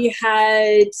 We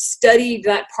had studied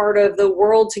that part of the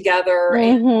world together,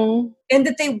 and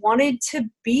that they wanted to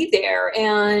be there,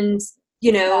 and,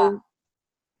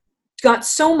 got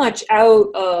so much out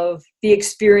of the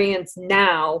experience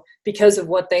now because of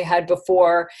what they had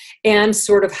before, and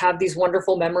sort of have these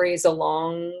wonderful memories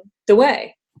along the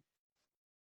way.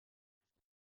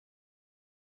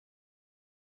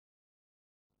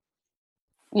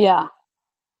 Yeah.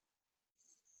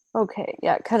 Okay.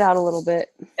 Yeah. Cut out a little bit.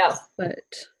 Yeah. But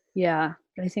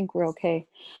I think we're okay.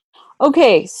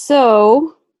 Okay.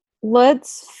 So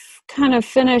let's kind of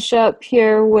finish up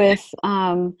here with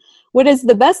what is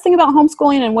the best thing about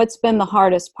homeschooling and what's been the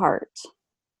hardest part?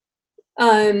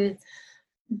 The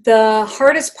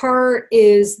hardest part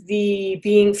is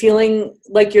feeling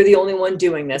like you're the only one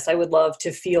doing this. I would love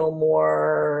to feel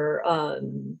more,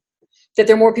 that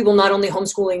there are more people not only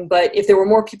homeschooling, but if there were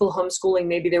more people homeschooling,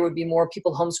 maybe there would be more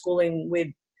people homeschooling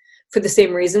for the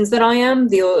same reasons that I am.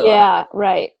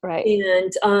 Right.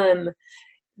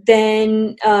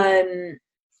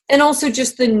 And also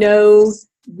just the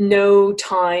no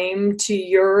time to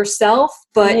yourself,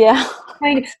 but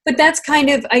that's kind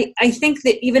of, I think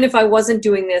that even if I wasn't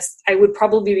doing this, I would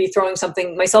probably be throwing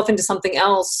myself into something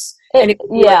else. Right.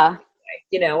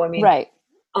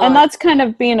 And that's kind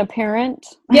of being a parent.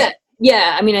 Yeah.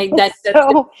 I mean, that's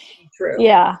true.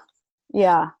 Yeah.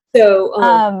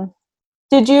 So,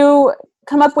 did you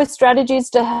come up with strategies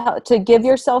to give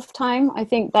yourself time? I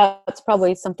think that's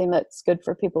probably something that's good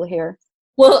for people here.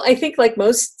 Well, I think like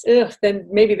most, then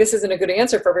maybe this isn't a good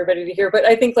answer for everybody to hear, but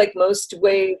I think like the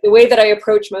way that I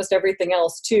approach most everything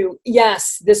else too,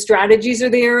 yes, the strategies are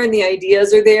there and the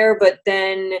ideas are there, but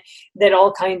then that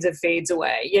all kinds of fades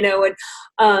away,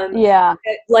 and Yeah.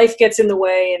 life gets in the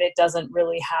way and it doesn't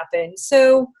really happen.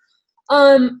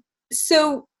 Um,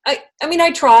 so I mean,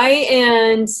 I try,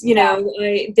 and Yeah.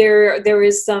 there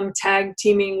is some tag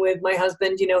teaming with my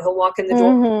husband. He'll walk in the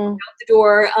door, Mm-hmm. out the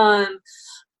door.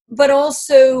 But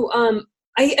also,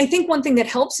 I think one thing that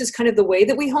helps is kind of the way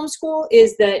that we homeschool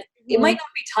is that it might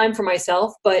not be time for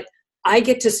myself, but I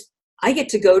get to I get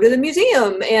to go to the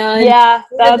museum, and Yeah,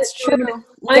 that's true.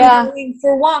 I'm Yeah. going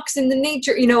for walks in the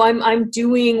nature. I'm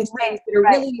doing things that are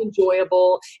Right. really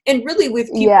enjoyable and really with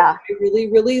people Yeah. that I really,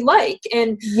 really like.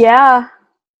 And Yeah.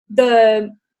 the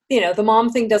the mom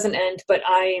thing doesn't end, but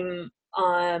I'm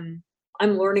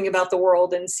learning about the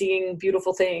world and seeing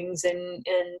beautiful things, and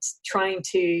trying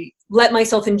to let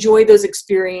myself enjoy those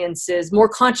experiences more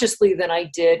consciously than I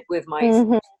did with my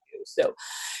Mm-hmm. so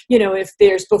if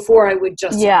there's before I would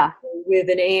just Yeah. with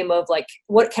an aim of like,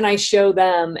 what can I show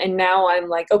them, and now I'm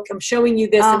like, okay, I'm showing you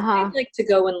this, and Uh-huh. I'd like to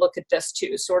go and look at this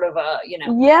too, sort of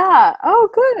Yeah. Oh,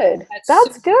 good. that's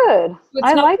That's good. it's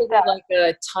I not like really that. like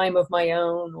a time of my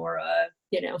own, or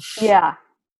Yeah.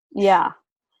 Yeah.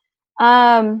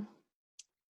 Um,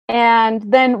 and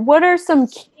then what are some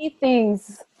key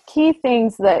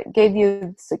things that gave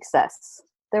you success?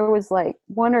 There was like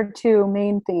one or two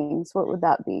main things. What would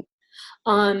that be?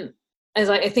 um as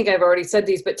I think I've already said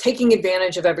these, but taking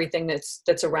advantage of everything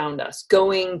that's around us,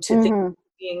 going to things, Mm-hmm.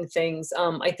 seeing things,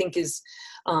 I think is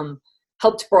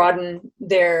helped broaden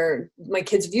my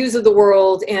kids' views of the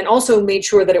world, and also made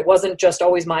sure that it wasn't just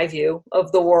always my view of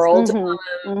the world.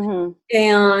 Mm-hmm. Mm-hmm.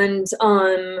 And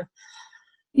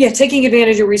yeah, taking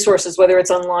advantage of resources, whether it's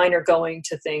online or going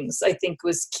to things, I think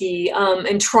was key.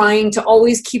 And trying to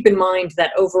always keep in mind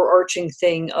that overarching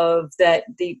thing of that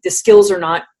the skills are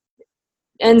not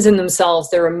ends in themselves.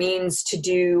 They're a means to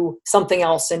do something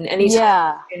else. And anytime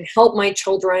Yeah. I can help my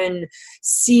children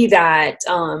see that,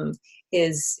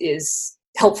 is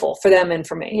helpful for them and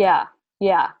for me. Yeah.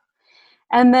 Yeah.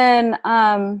 And then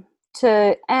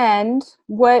to end,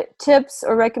 what tips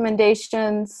or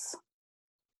recommendations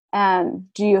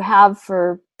and do you have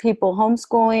for people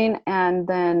homeschooling? And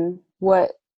then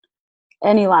what,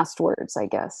 any last words, I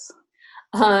guess?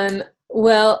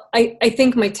 Well, I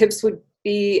think my tips would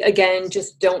be, again,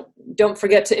 just don't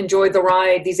forget to enjoy the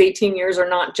ride. These 18 years are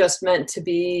not just meant to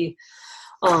be,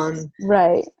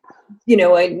 Right.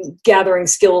 gathering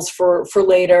skills for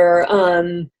later.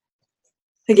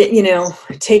 Again,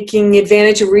 taking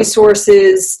advantage of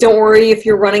resources. Don't worry if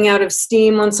you're running out of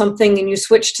steam on something and you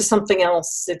switch to something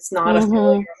else. It's not a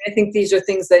failure. Mm-hmm. I think these are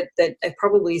things that I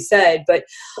probably said, but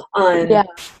Yeah.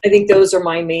 I think those are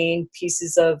my main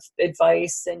pieces of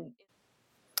advice. And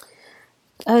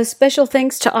Special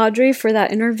thanks to Audrey for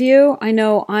that interview. I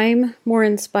know I'm more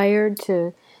inspired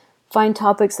to find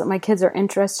topics that my kids are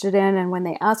interested in, and when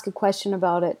they ask a question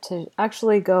about it, to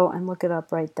actually go and look it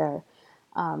up right there.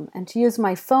 And to use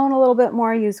my phone a little bit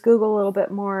more, use Google a little bit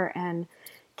more, and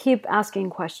keep asking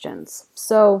questions.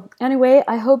 So anyway,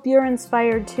 I hope you're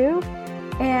inspired too,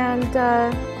 and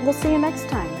we'll see you next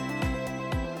time.